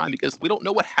going to keep trying because we don't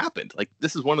know what happened. Like,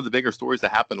 this is one of the bigger stories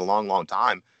that happened a long, long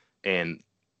time. And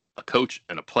a coach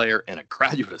and a player and a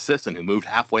graduate assistant who moved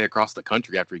halfway across the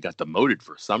country after he got demoted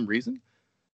for some reason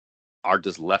are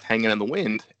just left hanging in the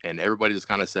wind. And everybody just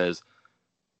kind of says,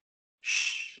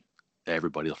 shh,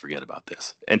 everybody will forget about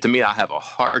this. And to me, I have a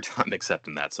hard time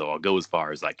accepting that. So I'll go as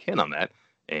far as I can on that.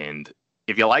 And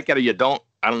if you like it or you don't,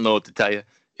 I don't know what to tell you.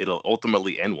 It'll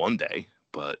ultimately end one day,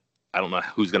 but I don't know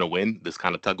who's going to win this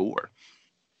kind of tug of war.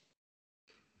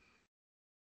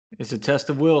 It's a test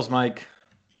of wills, Mike.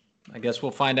 I guess we'll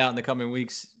find out in the coming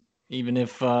weeks, even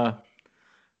if,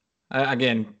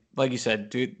 again, like you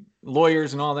said, dude,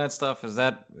 lawyers and all that stuff, is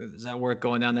that worth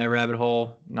going down that rabbit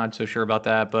hole? Not so sure about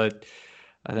that, but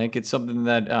I think it's something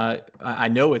that I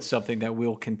know it's something that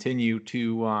we'll continue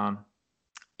to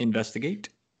investigate.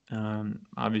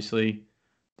 Obviously,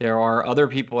 there are other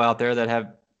people out there that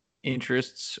have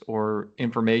interests or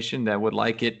information that would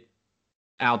like it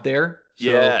out there. So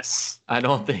Yes. I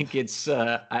don't think it's.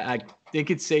 I think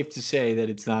it's safe to say that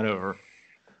it's not over.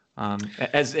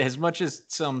 As much as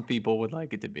some people would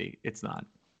like it to be, it's not.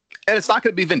 And it's not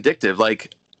going to be vindictive.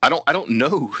 Like I don't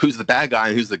know who's the bad guy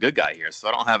and who's the good guy here, so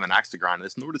I don't have an axe to grind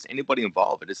this. Nor does anybody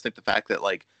involved. I just think the fact that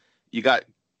like you got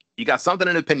something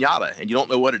in a pinata and you don't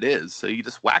know what it is, so you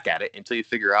just whack at it until you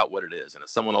figure out what it is. And if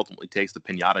someone ultimately takes the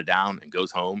pinata down and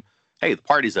goes home, hey, the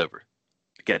party's over.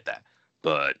 I get that,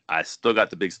 but I still got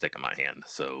the big stick in my hand,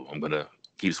 so I'm gonna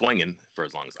keep swinging for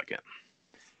as long as I can.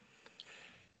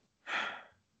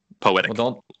 Poetic.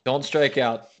 Well, don't strike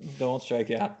out. Don't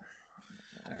strike out.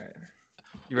 All right.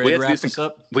 You ready to wrap this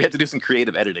up? We have to do some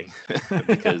creative editing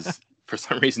because for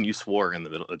some reason you swore in the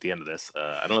middle at the end of this.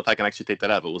 I don't know if I can actually take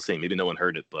that out, but we'll see. Maybe no one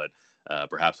heard it, but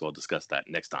perhaps we'll discuss that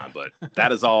next time. But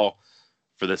that is all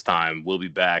for this time. We'll be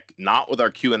back not with our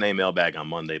Q&A mailbag on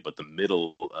Monday, but the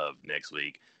middle of next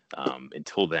week.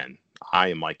 Until then, I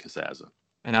am Mike Casazza.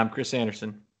 And I'm Chris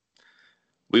Anderson.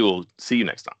 We will see you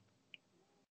next time.